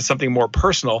commitment to something more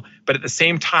personal, but at the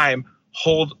same time,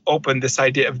 hold open this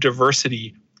idea of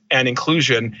diversity and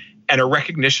inclusion and a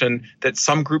recognition that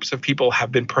some groups of people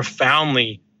have been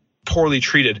profoundly poorly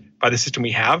treated by the system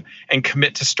we have, and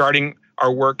commit to starting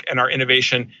our work and our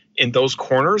innovation in those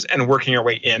corners and working our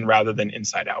way in rather than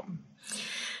inside out.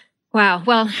 Wow.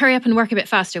 Well, hurry up and work a bit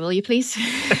faster, will you please?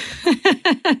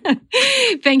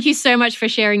 Thank you so much for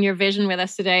sharing your vision with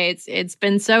us today. It's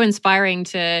been so inspiring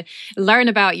to learn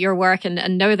about your work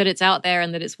and know that it's out there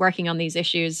and that it's working on these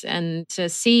issues, and to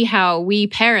see how we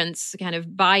parents kind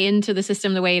of buy into the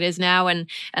system the way it is now and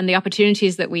the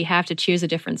opportunities that we have to choose a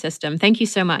different system. Thank you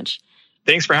so much.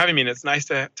 Thanks for having me. And it's nice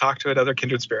to talk to another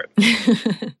kindred spirit.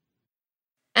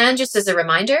 And just as a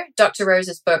reminder, Dr.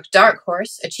 Rose's book, Dark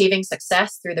Horse, Achieving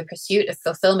Success Through the Pursuit of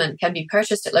Fulfillment, can be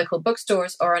purchased at local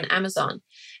bookstores or on Amazon.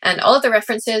 And all of the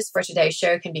references for today's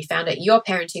show can be found at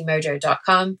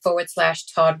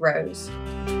yourparentingmojo.com/Todd Rose.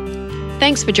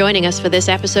 Thanks for joining us for this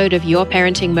episode of Your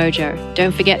Parenting Mojo.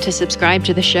 Don't forget to subscribe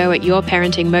to the show at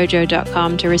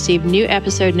yourparentingmojo.com to receive new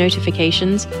episode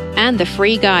notifications and the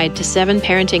free guide to 7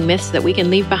 parenting myths that we can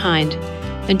leave behind.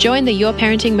 And join the Your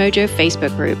Parenting Mojo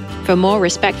Facebook group for more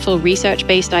respectful,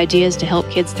 research-based ideas to help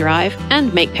kids thrive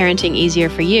and make parenting easier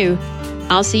for you.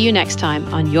 I'll see you next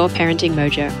time on Your Parenting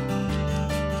Mojo.